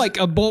was like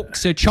a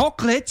box of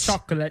chocolates.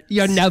 Chocolate.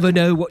 You never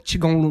know what you're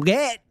gonna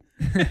get.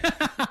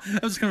 That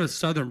was kind of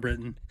Southern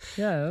Britain.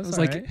 Yeah, that's was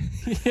all like-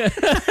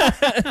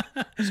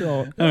 right.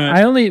 So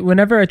right.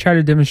 whenever I try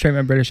to demonstrate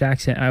my British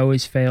accent, I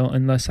always fail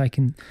unless I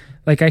can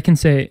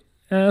say,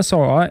 that's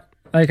all right.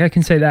 Like I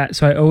can say that,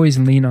 so I always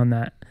lean on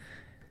that.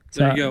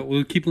 There So, you go.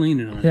 We'll keep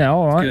leaning on it. Yeah,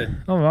 all right.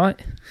 good.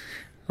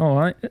 All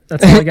right.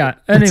 That's all I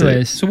got. That's it.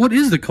 Anyways, So what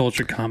is the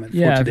culture comment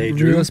yeah, for today, reel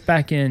Drew? us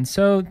back in.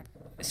 So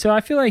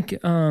I feel like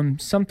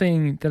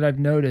something that I've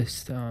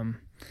noticed,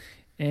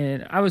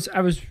 and I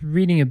was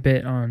reading a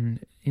bit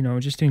on,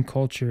 just in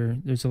culture.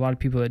 There's a lot of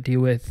people that deal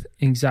with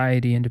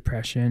anxiety and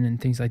depression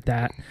and things like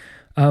that.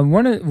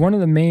 One of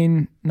the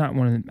main, not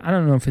one of the, I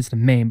don't know if it's the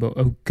main, but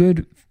a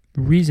good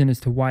reason as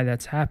to why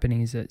that's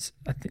happening is that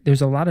there's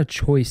a lot of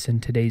choice in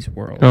today's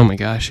world. Oh my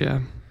gosh,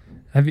 yeah.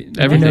 Have you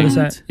Everything. noticed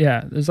that?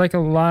 Yeah, there's like a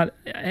lot.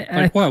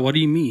 Like what? What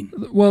do you mean?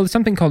 Well, it's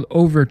something called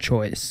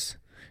overchoice.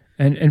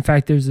 And in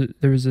fact,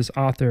 there was this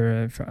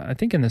author, I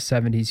think in the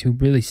 70s, who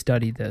really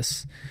studied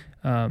this,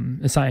 a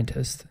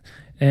scientist.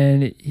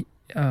 And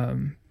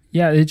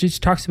it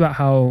just talks about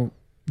how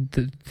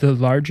the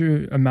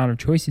larger amount of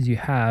choices you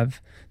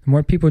have, the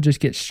more people just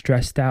get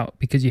stressed out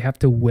because you have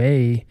to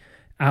weigh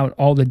out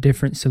all the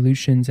different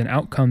solutions and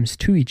outcomes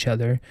to each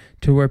other,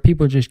 to where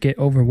people just get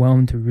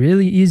overwhelmed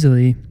really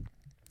easily,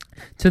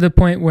 to the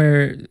point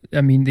where,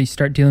 they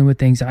start dealing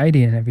with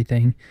anxiety and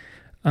everything.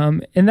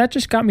 And that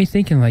just got me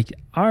thinking, like,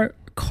 our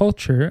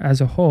culture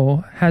as a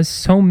whole has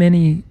so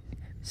many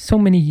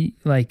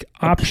like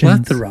options. A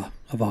plethora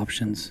of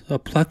options. A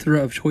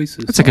plethora of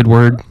choices. That's a good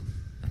word.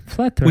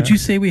 Plethora. Would you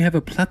say we have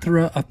a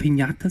plethora of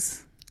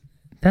piñatas?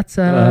 That's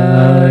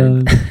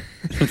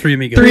For Three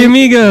Amigos. Three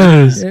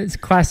Amigos. it's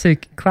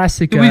classic.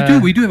 Yeah,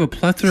 we do have a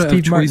plethora Steve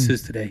of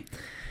choices today.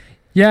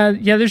 Yeah.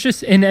 There's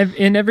just in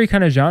every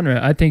kind of genre.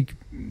 I think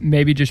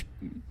maybe just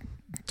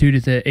due to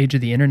the age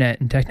of the internet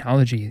and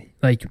technology,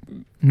 like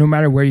no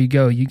matter where you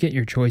go, you get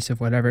your choice of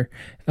whatever.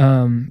 I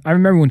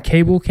remember when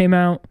cable came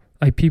out,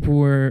 like people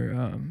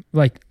were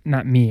like,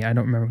 not me, I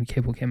don't remember when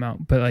cable came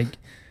out, but like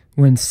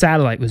when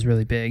satellite was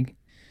really big,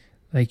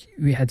 like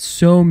we had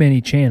so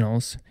many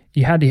channels.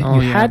 You had to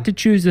had to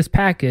choose this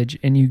package,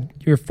 and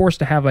you're forced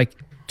to have like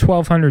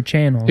 1,200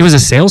 channels. It was a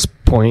sales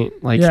point.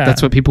 Like Yeah.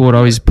 that's what people would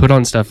always put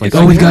on stuff. Like, It's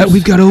oh, we've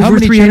worse. got How over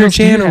many 300 channels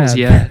do you channels.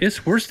 have? Yeah.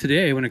 It's worse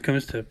today when it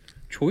comes to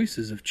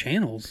choices of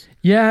channels.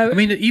 Yeah, I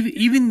mean,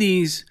 even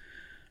these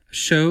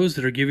shows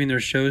that are giving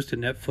their shows to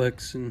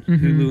Netflix and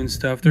Mm-hmm. Hulu and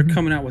stuff, they're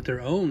coming out with their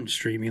own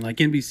streaming. Like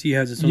NBC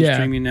has its own Yeah.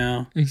 streaming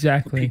now.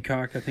 exactly.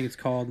 Peacock, I think it's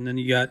called, and then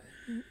you got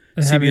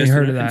I haven't even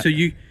heard of And that. so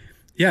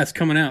it's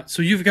coming out.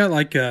 So you've got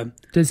like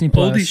Disney all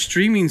Plus. these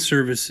streaming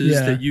services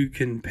Yeah. that you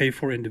can pay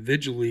for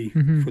individually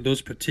for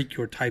those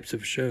particular types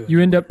of shows.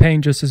 You end up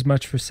paying just as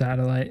much for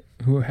satellite,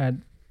 who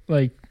had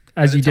like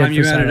as By the you did time for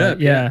you add it satellite. up,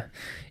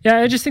 yeah.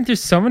 I just think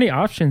there's so many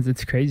options.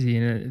 It's crazy,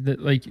 and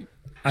that like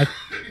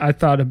I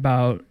thought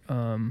about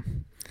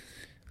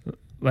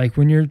like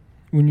when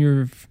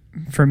you're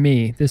for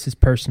me, this is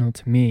personal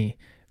to me,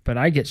 but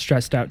I get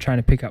stressed out trying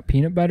to pick out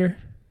peanut butter.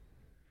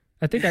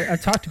 I think I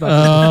talked about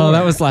this Oh, before.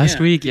 that was last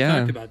week. we Yeah.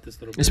 talked about this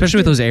a little bit. Especially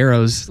with those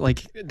arrows,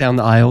 like down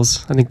the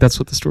aisles. I think that's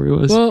what the story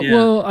was. Well, Yeah.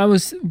 well, I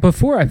was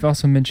before. I've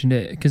also mentioned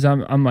it because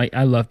I'm like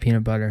I love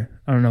peanut butter.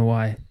 I don't know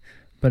why,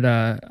 but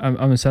I'm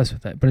obsessed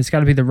with it. But it's got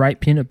to be the right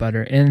peanut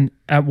butter. And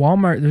at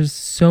Walmart, there's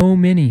so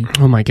many,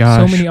 oh my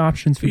gosh. so many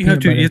options for you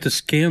peanut butter. have to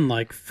scan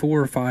like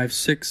 4, 5,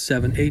 6,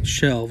 7, 8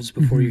 shelves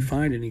before you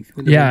find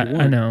anything. Yeah,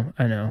 I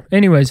know.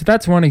 Anyways,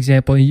 that's one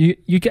example.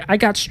 I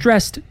got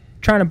stressed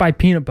trying to buy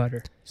peanut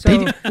butter. So They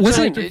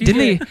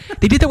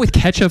did that with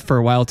ketchup for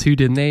a while too,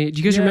 didn't they? Do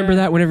you guys remember Yeah.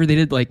 that whenever they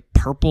did like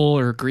purple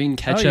or green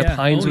ketchup? yeah.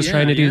 Heinz Oh, was yeah,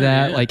 trying to do yeah,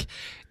 that, yeah. like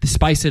to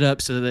spice it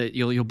up so that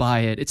you'll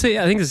buy it. I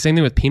think it's the same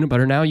thing with peanut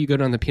butter now. You go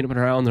down the peanut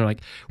butter aisle and they're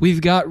like, we've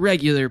got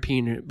regular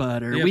peanut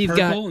butter, Yeah, we've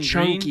purple got and green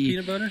chunky.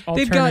 peanut butter.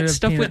 They've got Alternative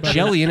stuff peanut with butter.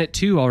 jelly in it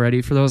too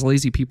already for those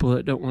lazy people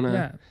that don't want to.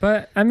 Yeah,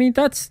 but I mean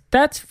that's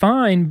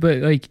fine. But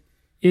like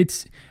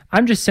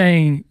I'm just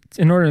saying,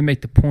 in order to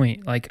make the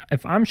point, like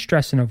if I'm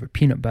stressing over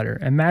peanut butter,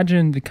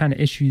 imagine the kind of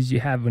issues you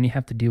have when you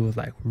have to deal with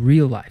like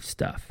real life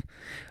stuff.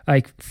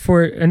 Like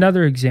for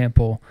another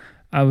example,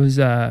 I was,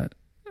 the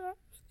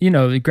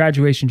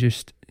graduation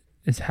just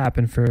has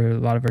happened for a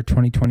lot of our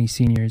 2020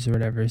 seniors or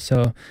whatever.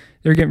 So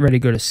they're getting ready to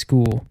go to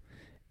school.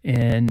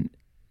 And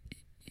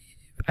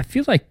I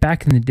feel like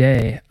back in the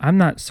day, I'm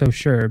not so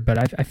sure, but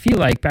I feel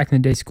like back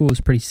in the day, school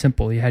was pretty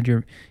simple. You had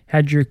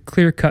your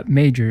clear-cut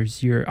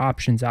majors, your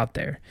options out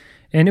there.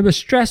 and it was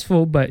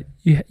stressful, but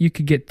you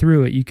could get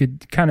through it. You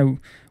could kind of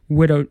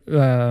whittle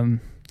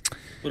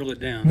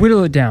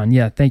it down.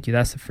 Yeah, thank you.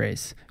 That's the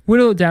phrase.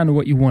 Whittle it down to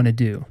what you want to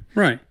do.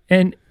 Right.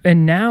 And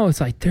now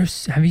it's like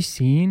have you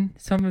seen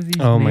some of these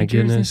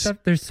majors and stuff?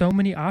 There's so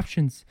many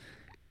options.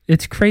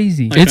 It's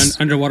crazy. Like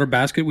underwater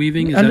basket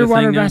weaving? Is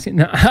underwater that a thing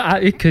basket? No,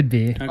 it could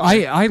be.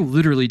 Okay. I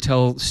literally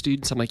tell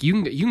students, I'm like,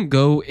 you can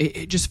go,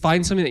 just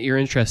find something that you're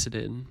interested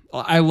in.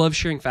 I love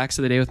sharing facts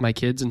of the day with my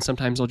kids, and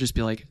sometimes I'll just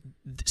be like,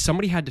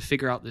 somebody had to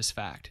figure out this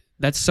fact.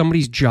 That's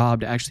somebody's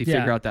job to actually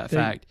figure out that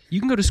fact.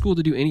 You can go to school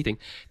to do anything.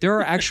 There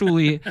are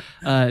actually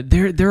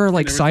there are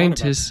like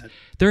scientists.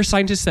 There are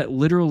scientists that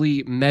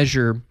literally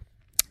measure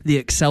the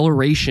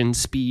acceleration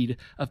speed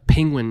of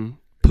penguin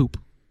poop.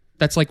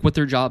 That's like what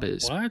their job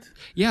is. What?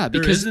 Yeah,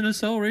 there because is an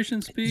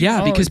acceleration speed.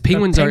 Yeah, because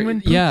penguins penguin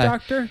poop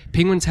doctor?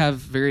 Penguins have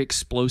very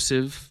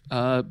explosive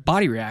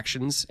body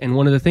reactions, and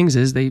one of the things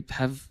is they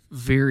have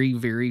very,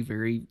 very,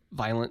 very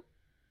violent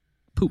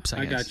poops.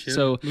 I guess. Got you.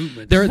 So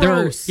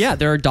Movements.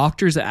 there are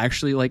doctors that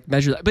actually like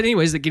measure that. But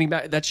anyways, getting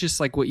back, that's just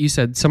like what you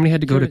said. Somebody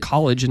had to go to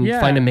college and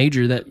find a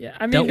major that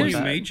dealt with Did you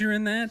that. major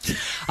in that?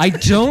 I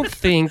don't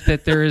think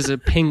that there is a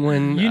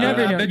penguin. You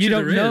never know. bet You you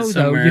don't there know is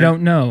though. somewhere. You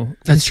don't know.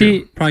 That's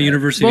true. Probably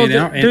University of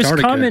there's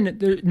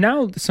Antarctica.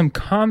 now some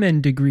common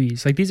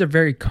degrees. Like these are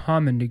very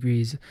common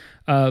degrees,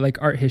 like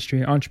art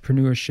history,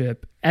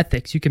 entrepreneurship,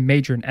 ethics. You can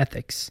major in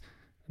ethics.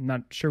 I'm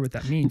not sure what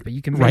that means, but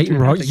you can major Right and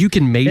in wrong. ethics. You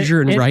can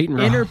major in right and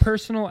wrong.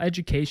 Interpersonal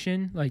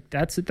education, like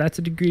that's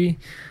a degree.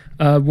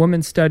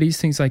 Women's studies,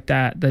 things like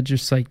that. That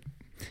just like,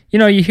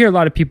 you hear a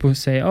lot of people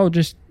say, "Oh,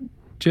 just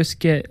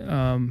get,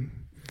 don't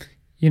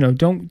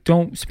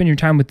spend your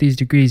time with these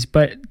degrees."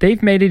 But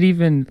they've made it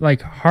even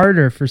like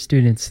harder for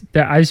students.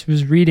 That I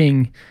was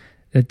reading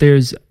that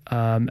there's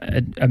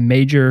a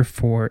major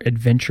for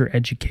adventure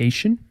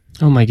education.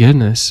 Oh my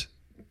goodness.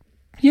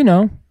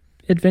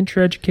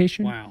 Adventure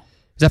education. Wow.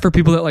 Is that for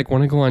people that like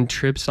want to go on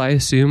trips, I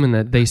assume, and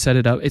that they set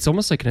it up? It's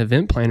almost like an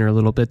event planner a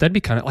little bit. That'd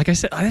be kind of, like I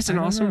said, that's an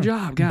awesome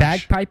job.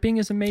 Gosh. Bagpiping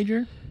is a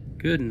major.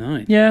 Good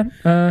night. Yeah.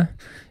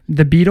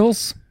 The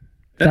Beatles.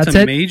 That's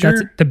a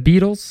major? The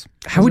Beatles.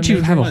 How would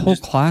you have a whole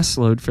class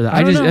load for that?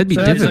 I don't know. That'd be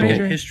So that's a difficult.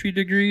 major. A history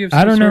degree of some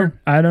I don't sort?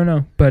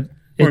 know. But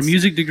Or a it's-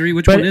 music degree?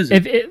 Which but one is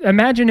it?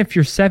 Imagine if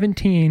you're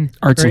 17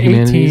 Arts or and 18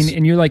 humanities.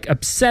 and you're like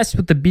obsessed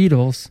with the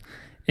Beatles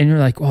and you're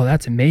like, "Oh,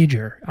 that's a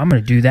major. I'm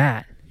going to do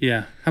that."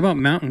 Yeah. How about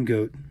mountain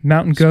goat?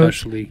 Mountain goat.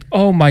 Especially.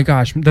 Oh my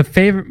gosh,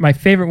 my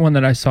favorite one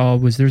that I saw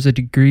was there's a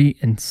degree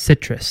in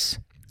citrus.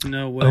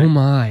 No way. Oh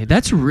my,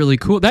 that's really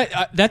cool.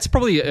 That's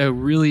probably a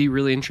really,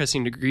 really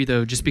interesting degree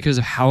though, just because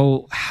of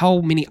how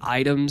many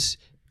items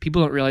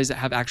people don't realize that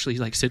have actually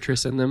like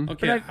citrus in them.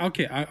 Okay.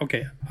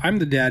 I'm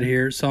the dad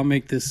here, so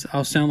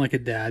I'll sound like a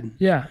dad.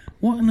 Yeah.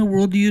 What in the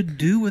world do you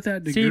do with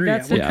that degree?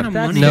 that's what it. kind of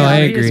That's money? the No,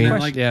 I obvious agree.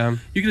 question. Yeah.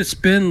 You're gonna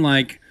spend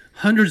like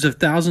hundreds of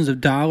thousands of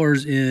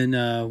dollars in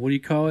what do you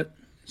call it?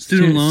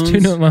 Student loans.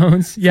 Student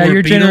loans. Yeah, For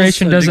your Beatles,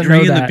 generation a doesn't degree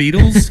know in that. the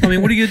Beatles. I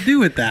mean, what are you gonna do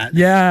with that?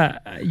 Yeah.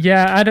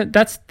 I don't.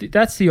 That's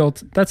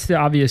the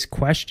obvious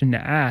question to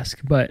ask.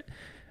 But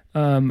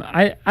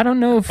I don't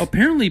know if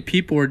Apparently,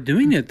 people are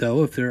doing it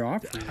though. If they're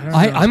offering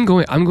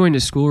it. I'm going to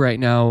school right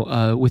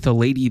now with a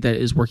lady that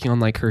is working on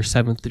like her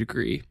 7th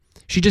degree.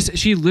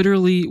 She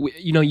literally,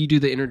 you do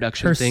the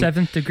introduction her thing.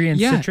 7th degree in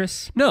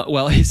citrus. No,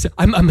 well,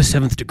 I'm a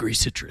 7th degree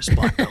citrus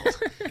black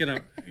belt.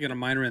 Get a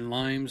minor in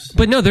limes.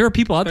 But no, there are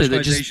people out there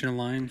that just Specialization in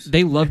limes.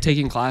 they love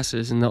taking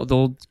classes and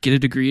they'll get a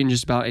degree in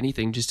just about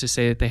anything just to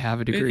say that they have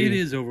a degree. It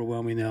is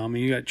overwhelming though. I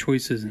mean, you got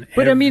choices in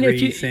But I mean, if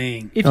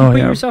everything. you put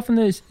yourself in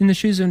the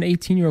shoes of an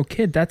 18-year-old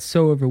kid, that's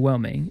so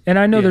overwhelming. And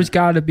I know there's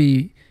got to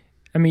be,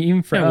 I mean,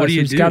 even for what us, do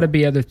you there's do? got to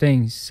be other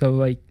things. So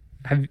like,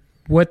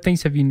 what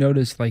things have you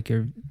noticed like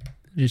are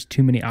just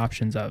too many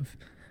options of?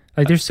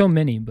 Like, there's so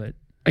many, but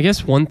I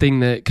guess one thing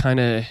that kind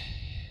of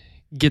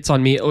gets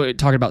on me,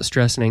 talking about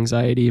stress and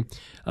anxiety,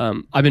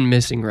 I've been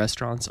missing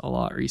restaurants a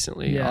lot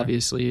recently,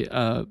 obviously.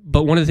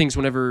 But one of the things,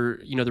 whenever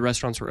the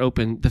restaurants were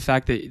open, the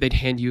fact that they'd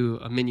hand you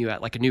a menu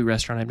at like a new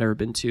restaurant I've never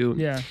been to,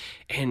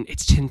 and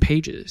it's 10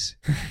 pages,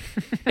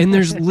 and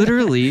there's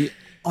literally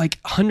like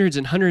hundreds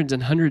and hundreds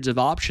and hundreds of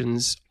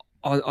options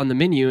on the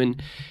menu,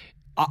 and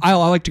I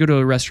like to go to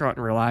a restaurant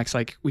and relax.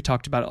 Like we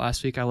talked about it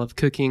last week. I love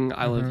cooking.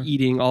 I love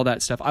eating, all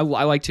that stuff. I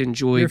like to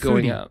enjoy You're a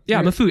going foodie. out. Yeah,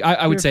 I'm a foodie.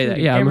 I would say that.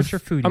 Yeah, Amateur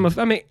foodie.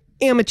 I'm an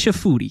amateur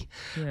foodie.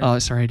 Yeah. Oh,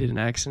 sorry, I did an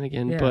accent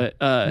again. Yeah, But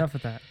enough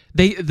of that.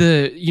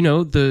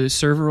 the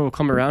server will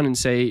come around and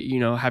say,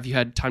 have you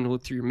had time to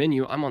look through your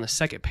menu? I'm on the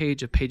second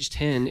page of page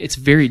 10. It's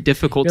very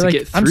difficult You're to like,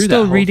 get through I'm that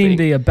still whole reading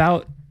thing.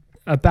 the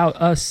about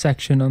us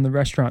section on the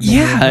restaurant menu,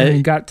 Yeah.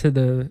 and got to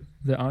the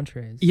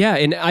entrees. Yeah,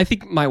 and I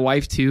think my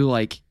wife too,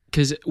 like,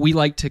 because we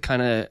like to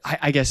kind of,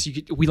 I guess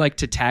we like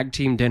to tag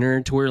team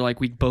dinner to where like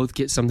we both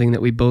get something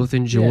that we both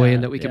enjoy Yeah,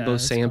 and that we can yeah, both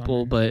that's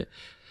sample. common.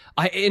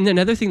 But and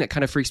another thing that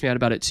kind of freaks me out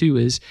about it too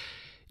is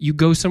you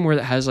go somewhere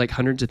that has like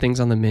hundreds of things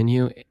on the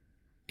menu,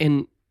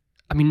 and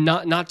I mean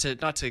not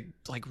to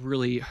like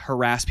really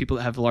harass people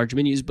that have large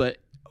menus, but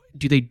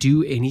do they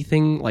do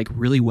anything like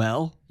really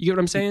well? You get what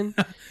I'm saying?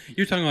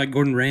 You're talking like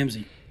Gordon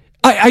Ramsay.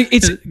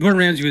 It's Gordon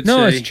Ramsay would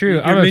No, say, it's true.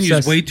 Your I'm menu's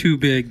obsessed. way too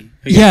big.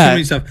 Yeah. Too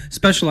many stuff.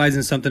 Specialize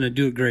in something and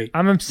do it great.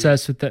 I'm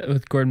obsessed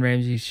with Gordon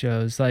Ramsay's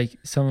shows. Like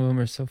some of them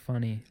are so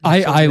funny.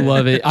 I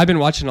love it. I've been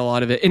watching a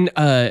lot of it, and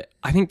I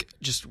think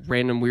just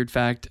random weird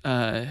fact.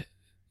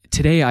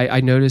 Today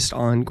I noticed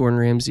on Gordon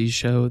Ramsay's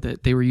show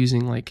that they were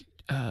using like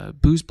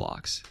booze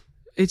blocks.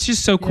 It's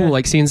just so cool, Yeah.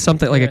 like seeing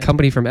something like a Yeah.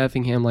 company from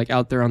Effingham like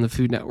out there on the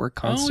Food Network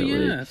constantly.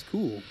 Oh yeah, that's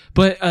cool.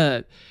 But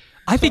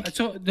I think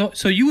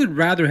So you would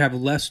rather have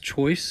less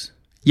choice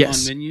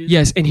yes, on menus?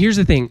 yes. And here's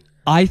the thing: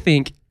 I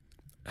think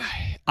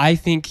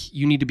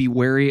you need to be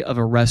wary of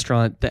a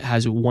restaurant that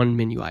has one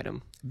menu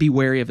item. Be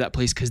wary of that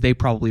place because they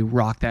probably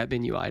rock that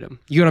menu item.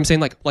 You know what I'm saying?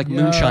 Like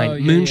Moonshine,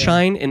 yeah,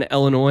 Moonshine in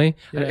Illinois.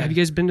 Yeah. Have you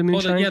guys been to Well,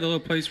 Moonshine? the little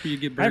place where you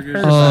get I've burgers.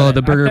 heard Oh, about it.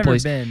 the burger I've never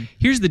place. been.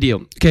 Here's the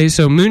deal. Okay,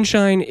 so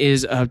Moonshine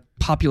is a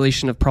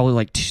population of probably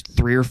like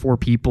 3 or 4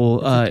 people.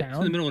 It's a It's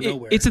in the middle of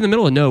nowhere. It's in the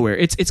middle of nowhere.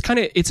 It's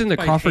in the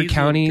By Crawford Hazel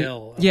County.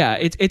 Dell. Yeah,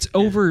 it's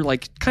over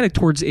like kind of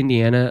towards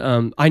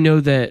Indiana. I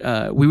know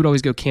that we would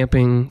always go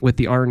camping with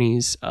the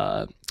Arnies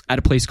at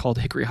a place called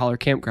Hickory Holler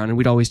Campground, and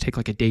we'd always take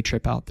like a day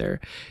trip out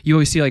there. You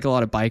always see like a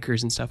lot of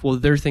bikers and stuff. Well,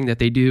 their thing that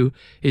they do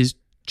is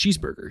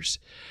cheeseburgers.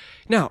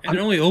 Now, And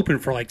they're only open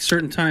for like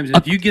certain times.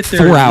 If you get there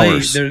 4 late,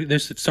 hours. they're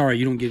sorry,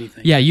 you don't get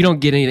anything. yeah, you don't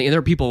get anything. And there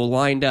are people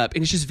lined up,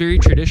 and it's just very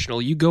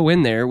traditional. You go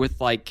in there with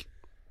like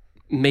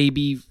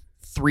maybe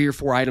 3 or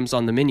 4 items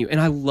on the menu, and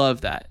I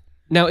love that.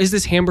 Now, is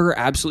this hamburger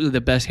absolutely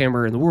the best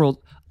hamburger in the world?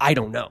 I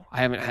don't know.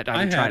 I haven't I've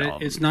tried had all it. of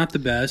them. it's not the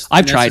best.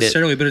 I've tried it.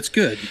 necessarily, but it's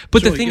good. But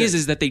It's the really thing good.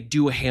 is that they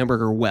do a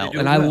hamburger well, They do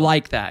and it I well.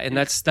 like that. And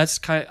that's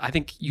kind of, I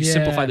think you Yeah.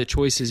 simplify the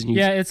choices. And you,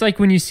 Yeah, it's like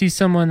when you see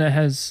someone that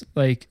has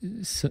like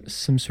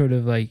some sort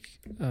of like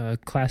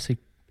classic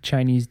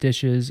Chinese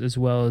dishes as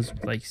well as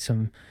like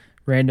some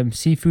random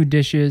seafood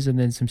dishes and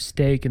then some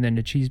steak and then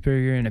a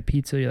cheeseburger and a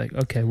pizza. You're like,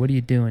 okay, what are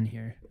you doing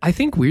here? I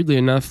think weirdly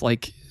enough,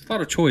 like It's a lot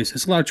of choice.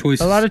 It's a lot of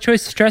choices. A lot of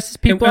choice stresses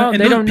people out. They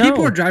those don't know.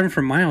 People are driving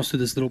for miles to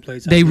this little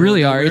place. They out there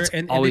really are. everywhere, It's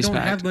and always they don't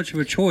packed. have much of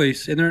a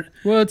choice. And they're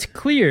Well, it's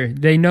clear.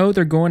 They know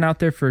they're going out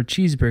there for a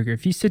cheeseburger.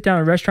 If you sit down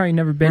at a restaurant you've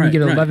never been, Right, you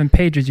get right. 11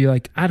 pages, you're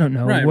like, I don't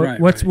know. Right, what, right,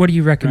 what's right. what do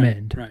you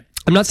recommend? right.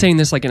 I'm not saying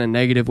this like in a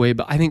negative way,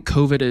 but I think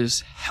COVID has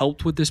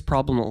helped with this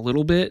problem a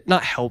little bit.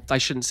 Not helped. I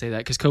shouldn't say that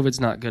because COVID's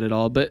not good at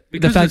all. But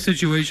Because the fact the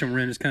situation we're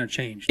in has kind of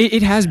changed.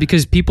 it has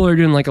because people are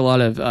doing like a lot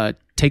of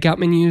takeout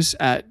menus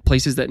at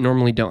places that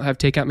normally don't have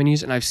takeout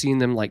menus, and I've seen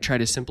them like try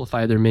to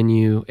simplify their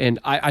menu, and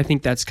I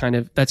think that's kind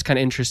of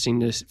interesting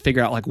to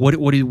figure out like what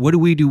do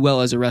we do well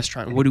as a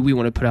restaurant? What do we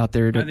want to put out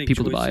there I to think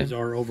people to buy? choices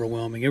are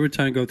overwhelming. Every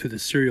time I go through the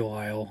cereal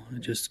aisle,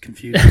 it just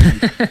confuses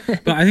me.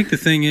 But I think the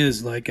thing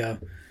is, like,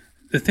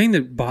 the thing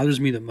that bothers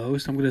me the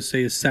most, I'm going to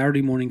say, is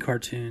Saturday morning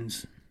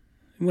cartoons.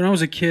 When I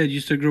was a kid,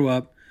 used to grow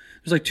up,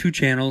 there's like 2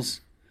 channels.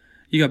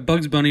 You got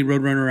Bugs Bunny,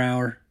 Roadrunner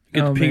Hour.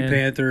 You got Oh, the Pink man.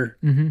 Panther.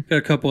 Mm-hmm. Got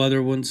a couple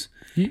other ones.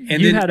 You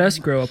then- had us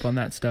grow up on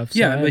that stuff. So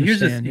Yeah, I but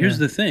here's understand,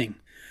 the thing.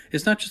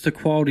 It's not just the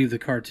quality of the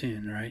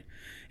cartoon, right?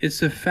 It's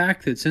the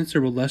fact that since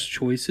there were less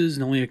choices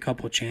and only a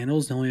couple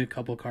channels and only a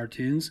couple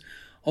cartoons,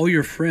 all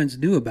your friends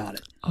knew about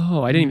it.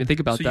 Oh, I didn't even think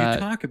about So that. you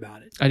talk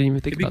about it. I didn't even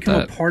It think about become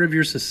that. a part of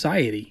your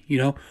society, you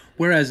know.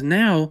 Whereas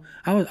now,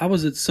 I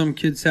was at some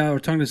kid's house, or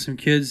talking to some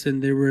kids,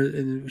 and a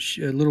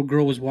little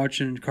girl was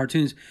watching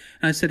cartoons,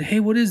 and I said, "Hey,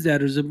 what is that?"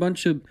 There's a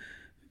bunch of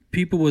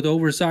people with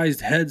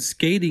oversized heads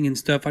skating and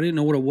stuff. I didn't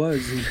know what it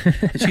was,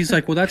 and she's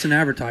like, "Well, that's an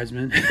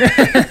advertisement."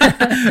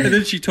 And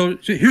then she told,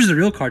 "Here's the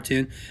real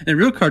cartoon." And the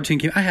real cartoon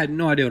came. I had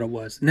no idea what it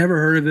was.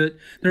 Never heard of it.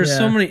 There are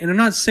so Yeah. many, and I'm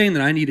not saying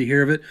that I need to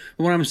hear of it,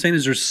 but what I'm saying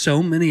is there's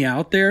so many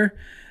out there.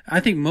 I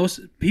think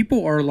most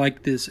people are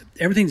like this.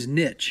 Everything's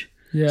niche.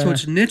 Yeah. So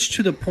it's niche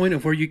to the point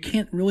of where you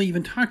can't really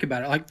even talk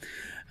about it.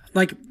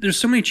 Like there's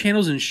so many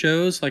channels and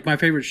shows. Like my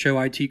favorite show,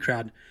 IT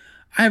Crowd.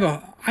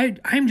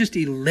 I'm just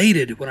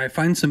elated when I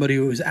find somebody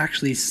who has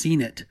actually seen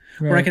it,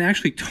 where I Right. can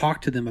actually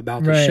talk to them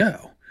about the Right.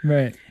 show.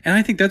 Right. And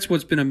I think that's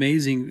what's been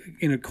amazing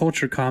in a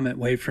culture comment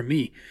way for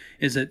me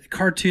is that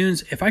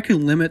cartoons, if I could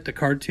limit the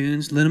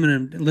cartoons,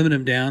 limit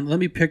them down, let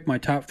me pick my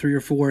top 3 or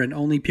 4 and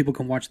only people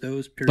can watch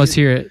those. Period. Let's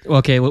hear it.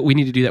 Okay, well, we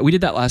need to do that. We did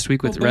that last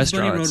week with Bugs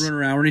Bunny, restaurants.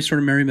 Roadrunner Hour, any sort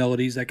of Merry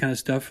Melodies, that kind of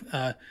stuff.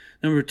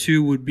 Number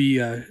 2 would be,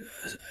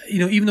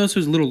 even though this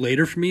was a little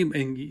later for me,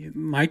 and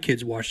my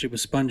kids watched it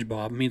with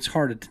SpongeBob. I mean, it's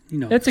hard to,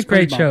 That's a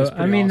great SpongeBob show. was I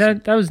pretty mean,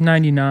 awesome. that was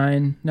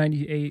 99,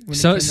 98. When it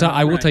So came out.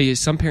 I will Right. tell you,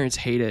 some parents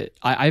hate it.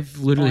 I've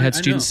literally Oh, had I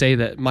students know. say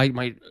that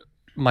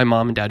my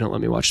mom and dad don't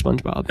let me watch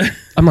SpongeBob.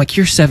 I'm like,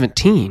 you're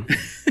 17.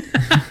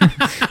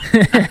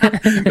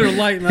 It'll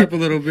lighten up a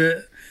little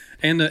bit.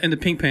 And the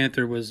Pink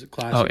Panther was a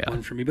classic Oh, yeah.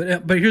 one for me.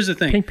 But here's the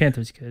thing. Pink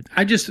Panther's good.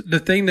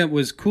 The thing that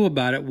was cool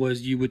about it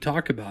was you would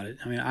talk about it.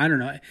 I mean, I don't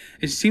know.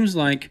 It seems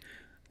like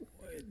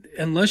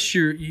unless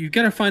you've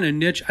got to find a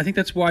niche. I think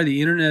that's why the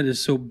internet is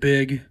so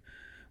big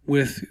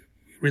with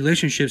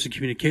relationships and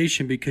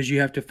communication, because you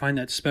have to find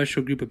that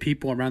special group of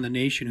people around the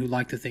nation who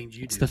like the things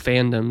you It's do. the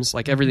fandoms.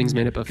 Like everything's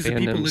made up of Because the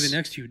people living fandoms.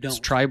 next to you don't. It's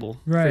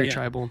tribal. Right. Very Yeah.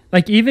 tribal.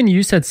 Like even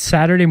you said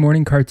Saturday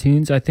morning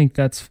cartoons. I think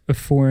that's a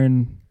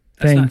foreign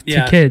thing not-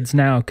 yeah. to kids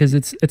now because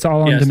it's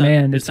all on Yeah,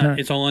 demand.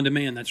 It's all on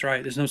demand. That's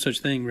right. There's no such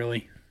thing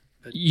really.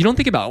 You don't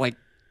think about like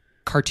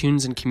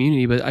cartoons and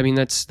community, but I mean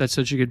that's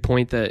such a good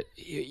point that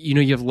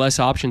you have less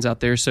options out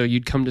there. So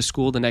you'd come to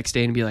school the next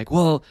day and be like,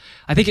 well,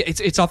 I think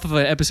it's off of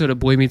an episode of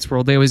Boy Meets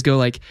World. They always go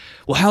like,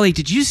 well, how late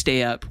did you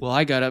stay up? Well,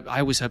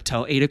 I was up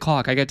till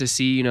 8:00. I got to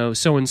see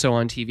so and so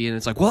on TV, and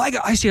it's like, well,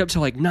 I stayed up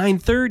till like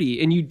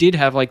 9:30, and you did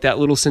have like that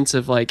little sense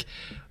of like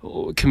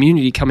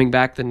community coming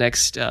back the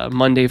next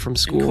Monday from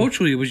school. And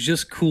culturally, it was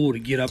just cool to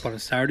get up on a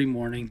Saturday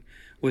morning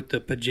with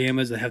the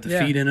pajamas that have the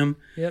feet in them,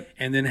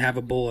 and then have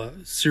a bowl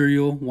of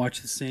cereal,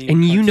 watch the same.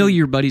 And cartoon.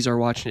 your buddies are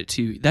watching it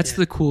too. That's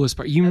the coolest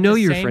part.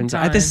 Your friends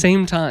at the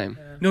same time.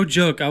 No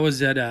joke. I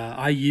was at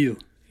IU,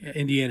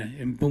 Indiana,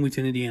 in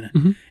Bloomington, Indiana,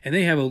 and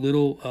they have a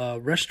little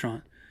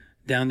restaurant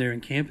down there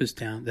in Campus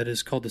Town that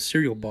is called the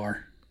Cereal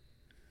Bar.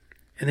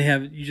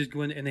 And you just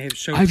go in and they have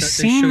shows. I've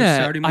seen that.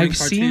 Saturday morning I've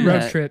cartoons. seen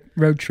that.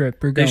 Road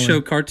trip. We're going. They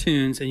show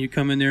cartoons, and you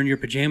come in there in your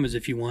pajamas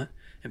if you want,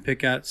 and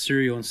pick out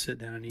cereal and sit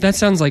down and eat. That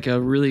sounds like a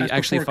really That's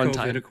actually before fun COVID,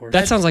 time. of course.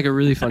 That sounds like a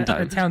really fun The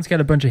time. town's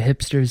got a bunch of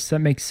hipsters. That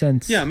makes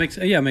sense. Yeah,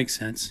 it makes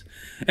sense.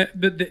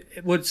 But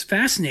what's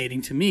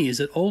fascinating to me is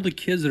that all the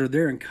kids that are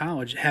there in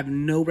college have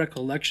no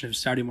recollection of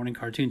Saturday morning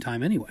cartoon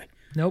time anyway.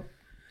 Nope.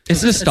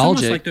 It's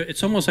nostalgic.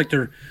 It's almost like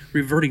they're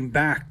reverting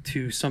back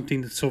to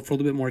something that's for a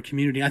little bit more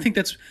community. I think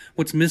that's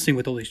what's missing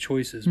with all these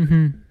choices.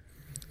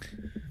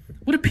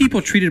 What if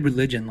people treated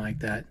religion like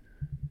that?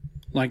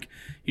 Like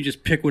you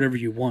just pick whatever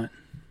you want.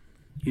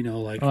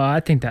 Like Well, I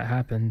think that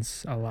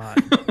happens a lot.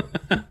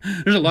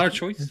 there's a lot of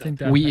choices. I think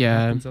that we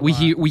happens a we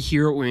lot.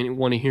 hear what we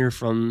want to hear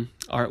from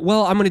our.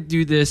 Well, I'm going to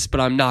do this,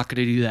 but I'm not going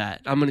to do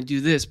that. I'm going to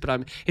do this, but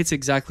I'm. It's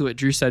exactly what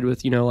Drew said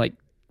with like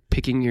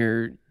picking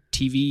your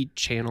TV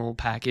channel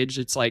package.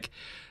 It's like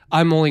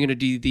I'm only going to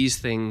do these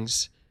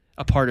things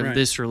a part of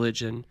this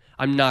religion.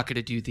 I'm not going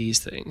to do these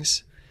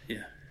things.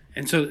 Yeah.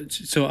 And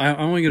so I'm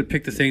only going to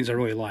pick the things I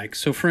really like.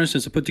 So for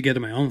instance, I put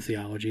together my own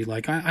theology.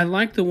 Like I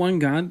like the one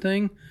God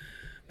thing,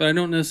 but I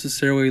don't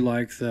necessarily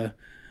like the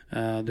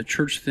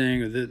church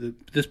thing or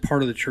this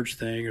part of the church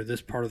thing or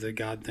this part of the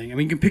God thing. I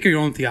mean, you can pick your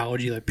own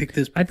theology. Like pick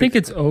this. I think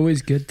it's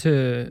always good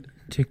to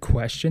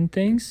question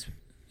things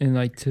and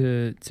like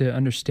to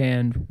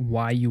understand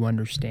why you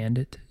understand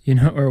it,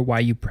 or why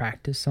you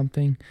practice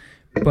something.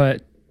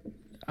 But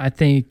I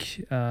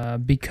think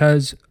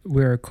because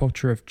we're a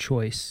culture of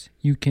choice,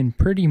 you can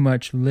pretty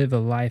much live a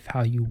life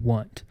how you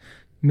want,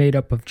 made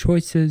up of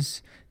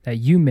choices that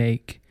you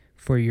make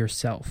for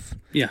yourself.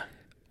 Yeah.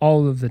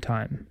 All of the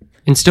time.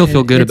 And still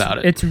feel good about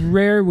it. It's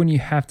rare when you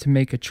have to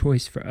make a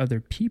choice for other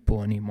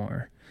people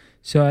anymore.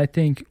 So I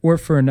think, or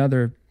for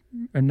another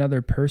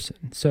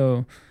person.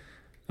 So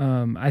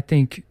I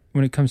think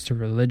when it comes to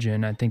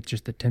religion, I think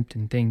just the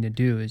tempting thing to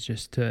do is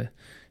just to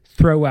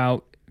throw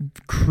out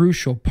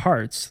crucial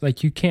parts.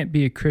 Like you can't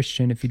be a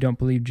Christian if you don't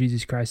believe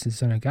Jesus Christ is the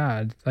Son of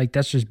God. Like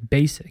that's just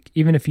basic.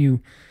 Even if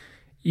you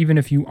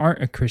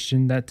aren't a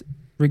Christian, that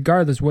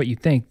regardless what you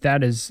think,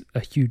 that is a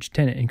huge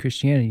tenet in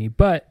Christianity.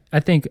 But I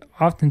think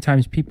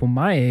oftentimes people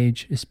my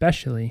age,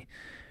 especially,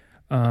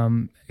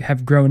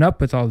 have grown up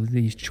with all of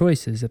these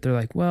choices that they're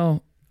like,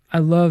 well, I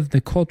love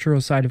the cultural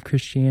side of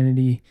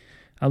Christianity.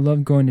 I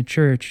love going to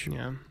church.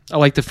 Yeah, I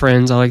like the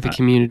friends. I like the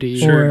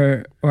community.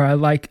 Or I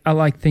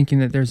like thinking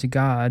that there's a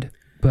God,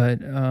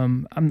 but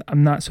I'm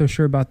not so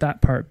sure about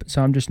that part.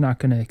 So I'm just not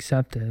going to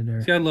accept it.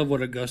 Or See, I love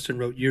what Augustine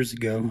wrote years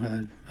ago.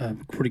 A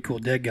pretty cool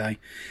dead guy.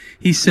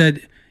 He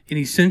said, "In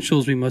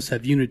essentials, we must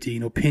have unity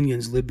in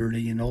opinions,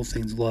 liberty, and all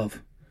things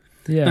love."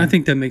 yeah, And I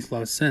think that makes a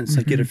lot of sense.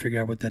 I get to figure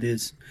out what that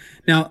is.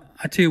 Now,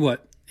 I tell you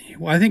what.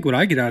 I think what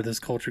I get out of this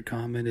culture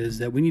comment is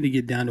that we need to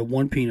get down to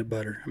one peanut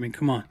butter. I mean,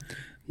 come on,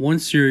 one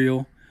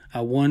cereal,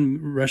 one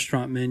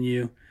restaurant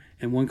menu,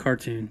 and one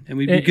cartoon, and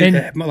we'd be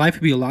good. My life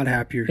would be a lot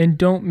happier. and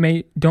don't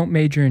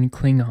major in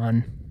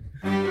Klingon.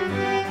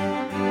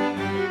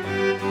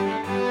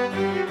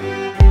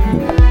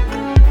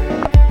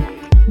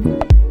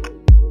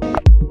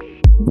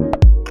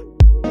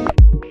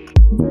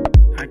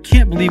 I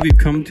can't believe we've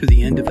come to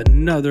the end of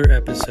another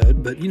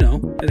episode, but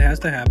it has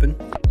to happen.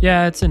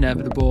 Yeah, it's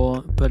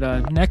inevitable.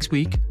 But next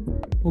week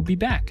we'll be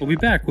back. We'll be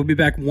back. We'll be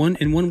back in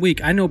 1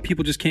 week. I know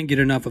people just can't get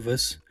enough of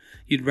us.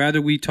 You'd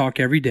rather we talk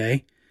every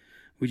day.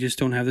 We just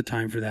don't have the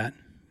time for that.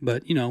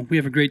 But, we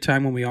have a great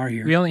time when we are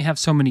here. We only have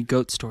so many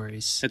goat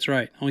stories. That's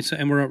right.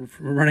 And we're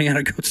running out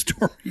of goat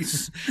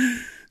stories.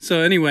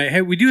 So anyway,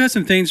 hey, we do have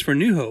some things for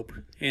New Hope.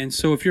 And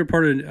so if you're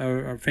part of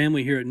our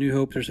family here at New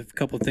Hope, there's a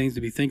couple of things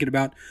to be thinking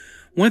about.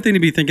 One thing to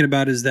be thinking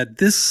about is that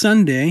this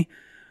Sunday,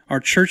 our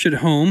Church at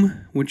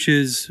Home, which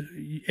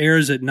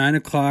airs at 9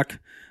 o'clock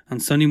on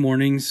Sunday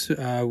mornings, you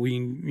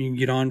can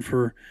get on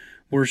for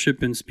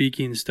worship and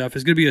speaking and stuff.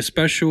 It's going to be a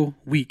special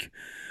week.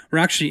 We're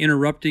actually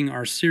interrupting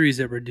our series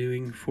that we're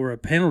doing for a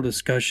panel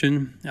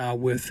discussion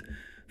with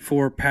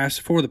four of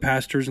the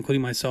pastors,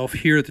 including myself,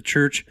 here at the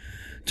church,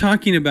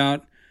 talking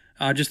about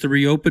just the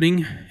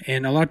reopening.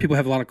 And a lot of people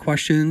have a lot of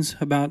questions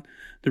about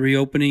the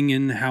reopening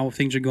and how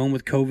things are going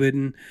with COVID.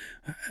 And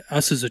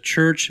us as a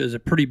church, as a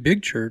pretty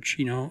big church,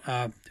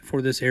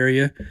 for this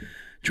area,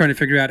 trying to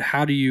figure out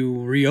how do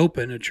you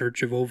reopen a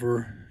church of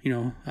over,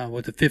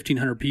 with the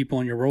 1,500 people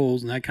on your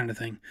rolls and that kind of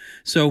thing.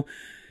 So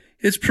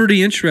it's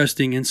pretty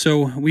interesting. And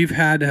so we've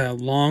had a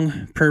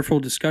long prayerful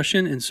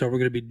discussion, and so we're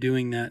going to be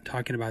doing that,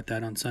 talking about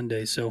that on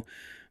Sunday. So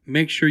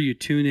make sure you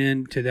tune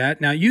in to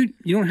that. Now, you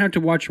don't have to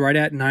watch right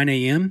at 9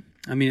 a.m.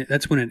 I mean,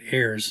 that's when it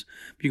airs.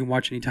 You can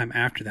watch anytime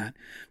after that.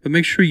 But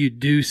make sure you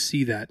do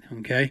see that,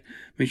 okay?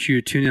 Make sure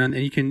you tune in.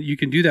 And you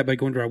can do that by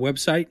going to our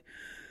website,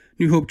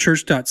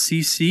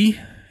 newhopechurch.cc,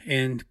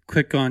 and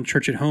click on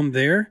Church at Home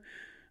there.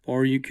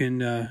 Or you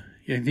can, I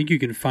think you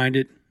can find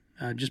it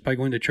just by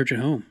going to Church at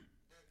Home.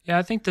 Yeah,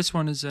 I think this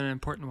one is an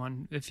important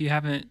one. If you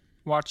haven't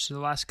watched the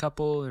last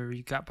couple or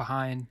you got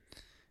behind,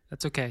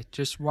 that's okay.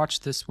 Just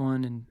watch this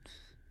one, and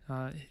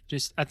I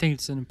think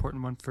it's an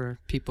important one for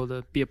people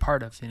to be a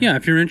part of. Yeah,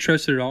 if you're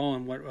interested at all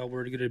in what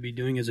we're going to be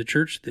doing as a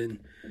church, then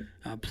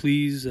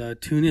please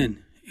tune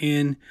in.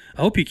 And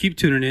I hope you keep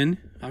tuning in.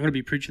 I'm going to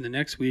be preaching the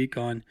next week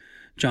on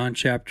John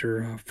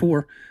chapter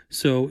 4,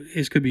 so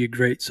it's going to be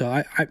great. So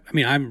I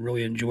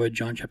really enjoyed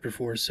John chapter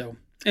 4. So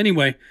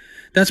anyway,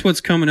 that's what's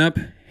coming up.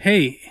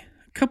 Hey,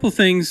 a couple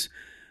things.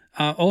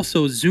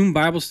 Also, Zoom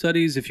Bible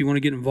studies. If you want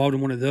to get involved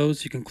in one of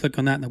those, you can click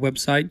on that on the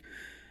website.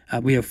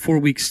 We have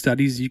 4-week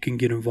studies you can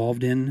get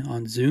involved in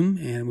on Zoom,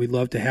 and we'd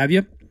love to have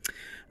you.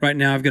 Right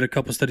now, I've got a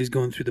couple studies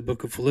going through the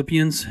book of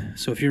Philippians,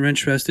 so if you're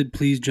interested,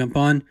 please jump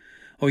on.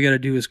 All you got to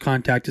do is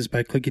contact us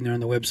by clicking there on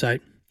the website.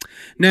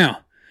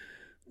 Now,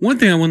 one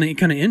thing I want to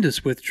kind of end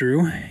us with,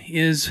 Drew,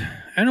 is,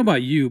 I don't know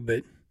about you,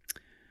 but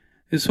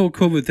this whole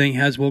COVID thing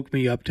has woke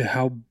me up to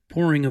how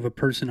boring of a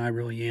person I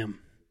really am.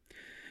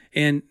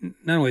 And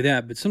not only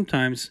that, but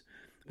sometimes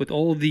with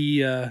all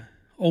the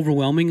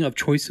overwhelming of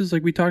choices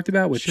like we talked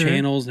about with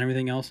channels and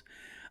everything else,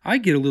 I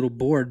get a little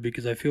bored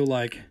because I feel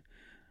like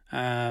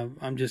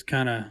I'm just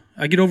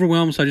I get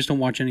overwhelmed, so I just don't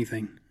watch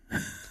anything.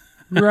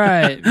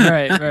 Right.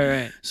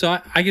 So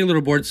I get a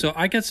little bored. So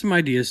I got some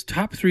ideas,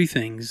 top 3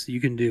 things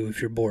you can do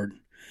if you're bored.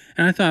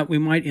 And I thought we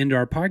might end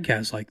our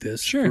podcast like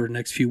this for the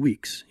next few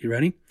weeks. You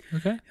ready?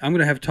 Okay. I'm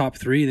going to have top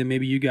 3, then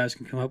maybe you guys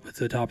can come up with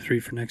the top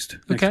 3 for next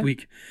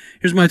week.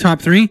 Here's my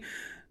top 3.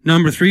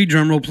 Number 3,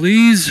 drum roll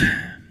please.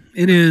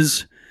 It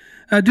is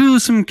do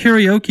some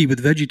karaoke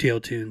with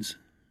VeggieTale tunes.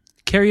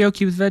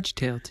 Karaoke with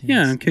VeggieTale tunes.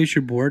 Yeah, in case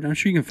you're bored. I'm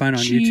sure you can find it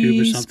on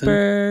YouTube or something.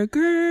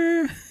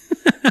 Cheeseburger.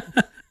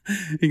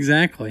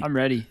 Exactly. I'm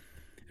ready.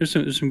 There's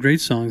some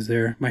great songs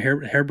there. My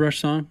hairbrush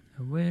song.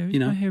 Where's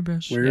my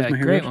hairbrush? Where's my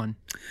hairbrush? Great one.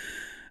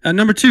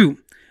 Number 2,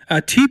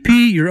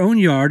 TP your own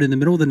yard in the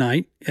middle of the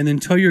night and then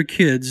tell your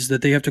kids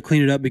that they have to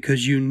clean it up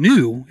because you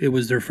knew it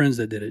was their friends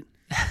that did it.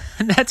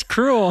 That's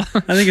cruel.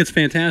 I think it's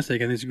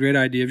fantastic. I think it's a great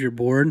idea if you're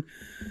bored.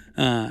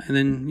 And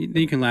then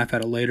you can laugh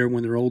at it later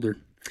when they're older.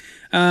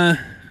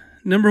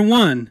 Number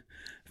 1,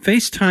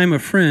 FaceTime a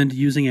friend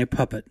using a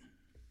puppet,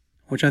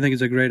 which I think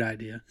is a great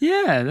idea.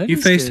 Yeah, that you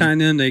is FaceTime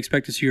good. them, they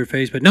expect to see your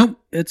face, but nope,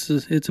 it's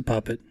a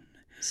puppet.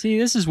 See,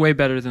 this is way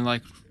better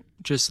than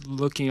just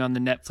looking on the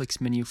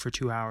Netflix menu for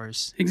 2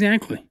 hours.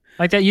 Exactly.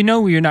 Like that,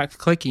 you're not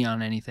clicking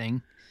on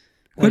anything.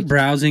 Quit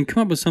browsing,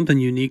 come up with something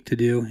unique to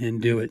do,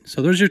 and do it.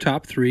 So there's your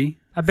top 3.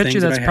 I bet you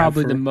that's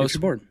probably the most.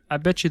 Bored. I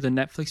bet you the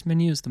Netflix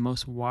menu is the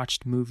most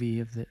watched movie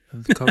of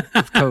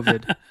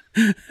COVID.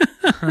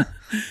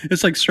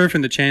 It's like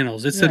surfing the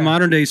channels. It's the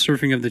modern day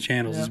surfing of the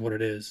channels is what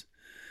it is.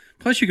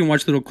 Plus, you can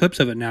watch little clips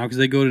of it now because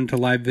they go into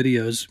live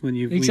videos when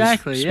you switch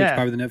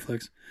by with the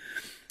Netflix.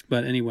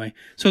 But anyway,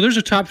 so there's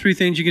the top 3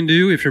 things you can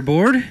do if you're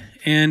bored,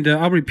 and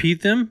I'll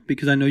repeat them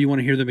because I know you want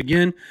to hear them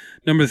again.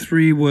 Number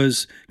 3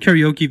 was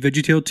karaoke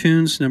VeggieTale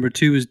tunes. Number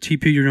 2 is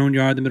TP your own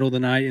yard in the middle of the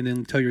night and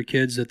then tell your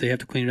kids that they have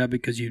to clean it up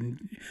because you,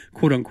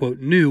 quote unquote,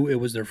 knew it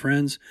was their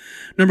friends.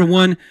 Number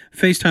 1,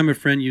 FaceTime a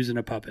friend using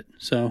a puppet.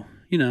 So,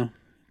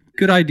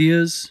 good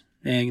ideas,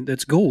 and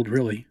that's gold,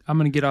 really. I'm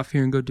going to get off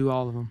here and go do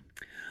all of them.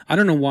 I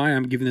don't know why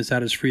I'm giving this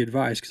out as free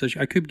advice because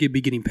I could be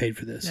getting paid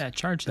for this. Yeah,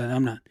 charge that. But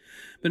I'm not.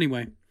 But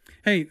anyway.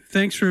 Hey,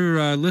 thanks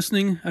for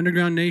listening,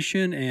 Underground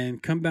Nation,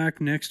 and come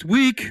back next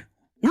week.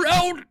 We're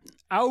out!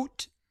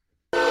 Out!